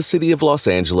explores the city of Los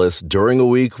Angeles during a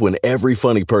week when every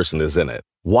funny person is in it.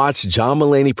 Watch John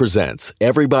Mulaney Presents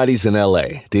Everybody's in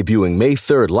L.A., debuting May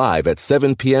 3rd live at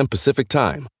 7 p.m. Pacific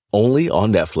Time, only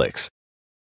on Netflix.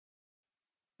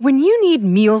 When you need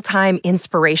mealtime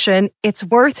inspiration, it's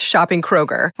worth shopping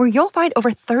Kroger, where you'll find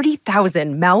over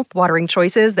 30,000 mouth-watering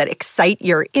choices that excite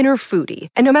your inner foodie.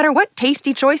 And no matter what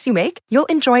tasty choice you make, you'll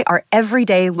enjoy our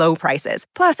everyday low prices,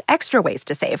 plus extra ways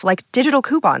to save, like digital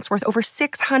coupons worth over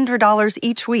 $600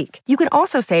 each week. You can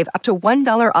also save up to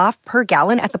 $1 off per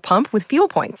gallon at the pump with fuel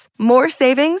points. More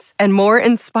savings and more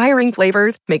inspiring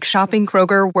flavors make shopping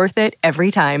Kroger worth it every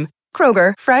time.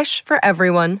 Kroger, fresh for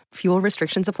everyone. Fuel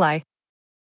restrictions apply.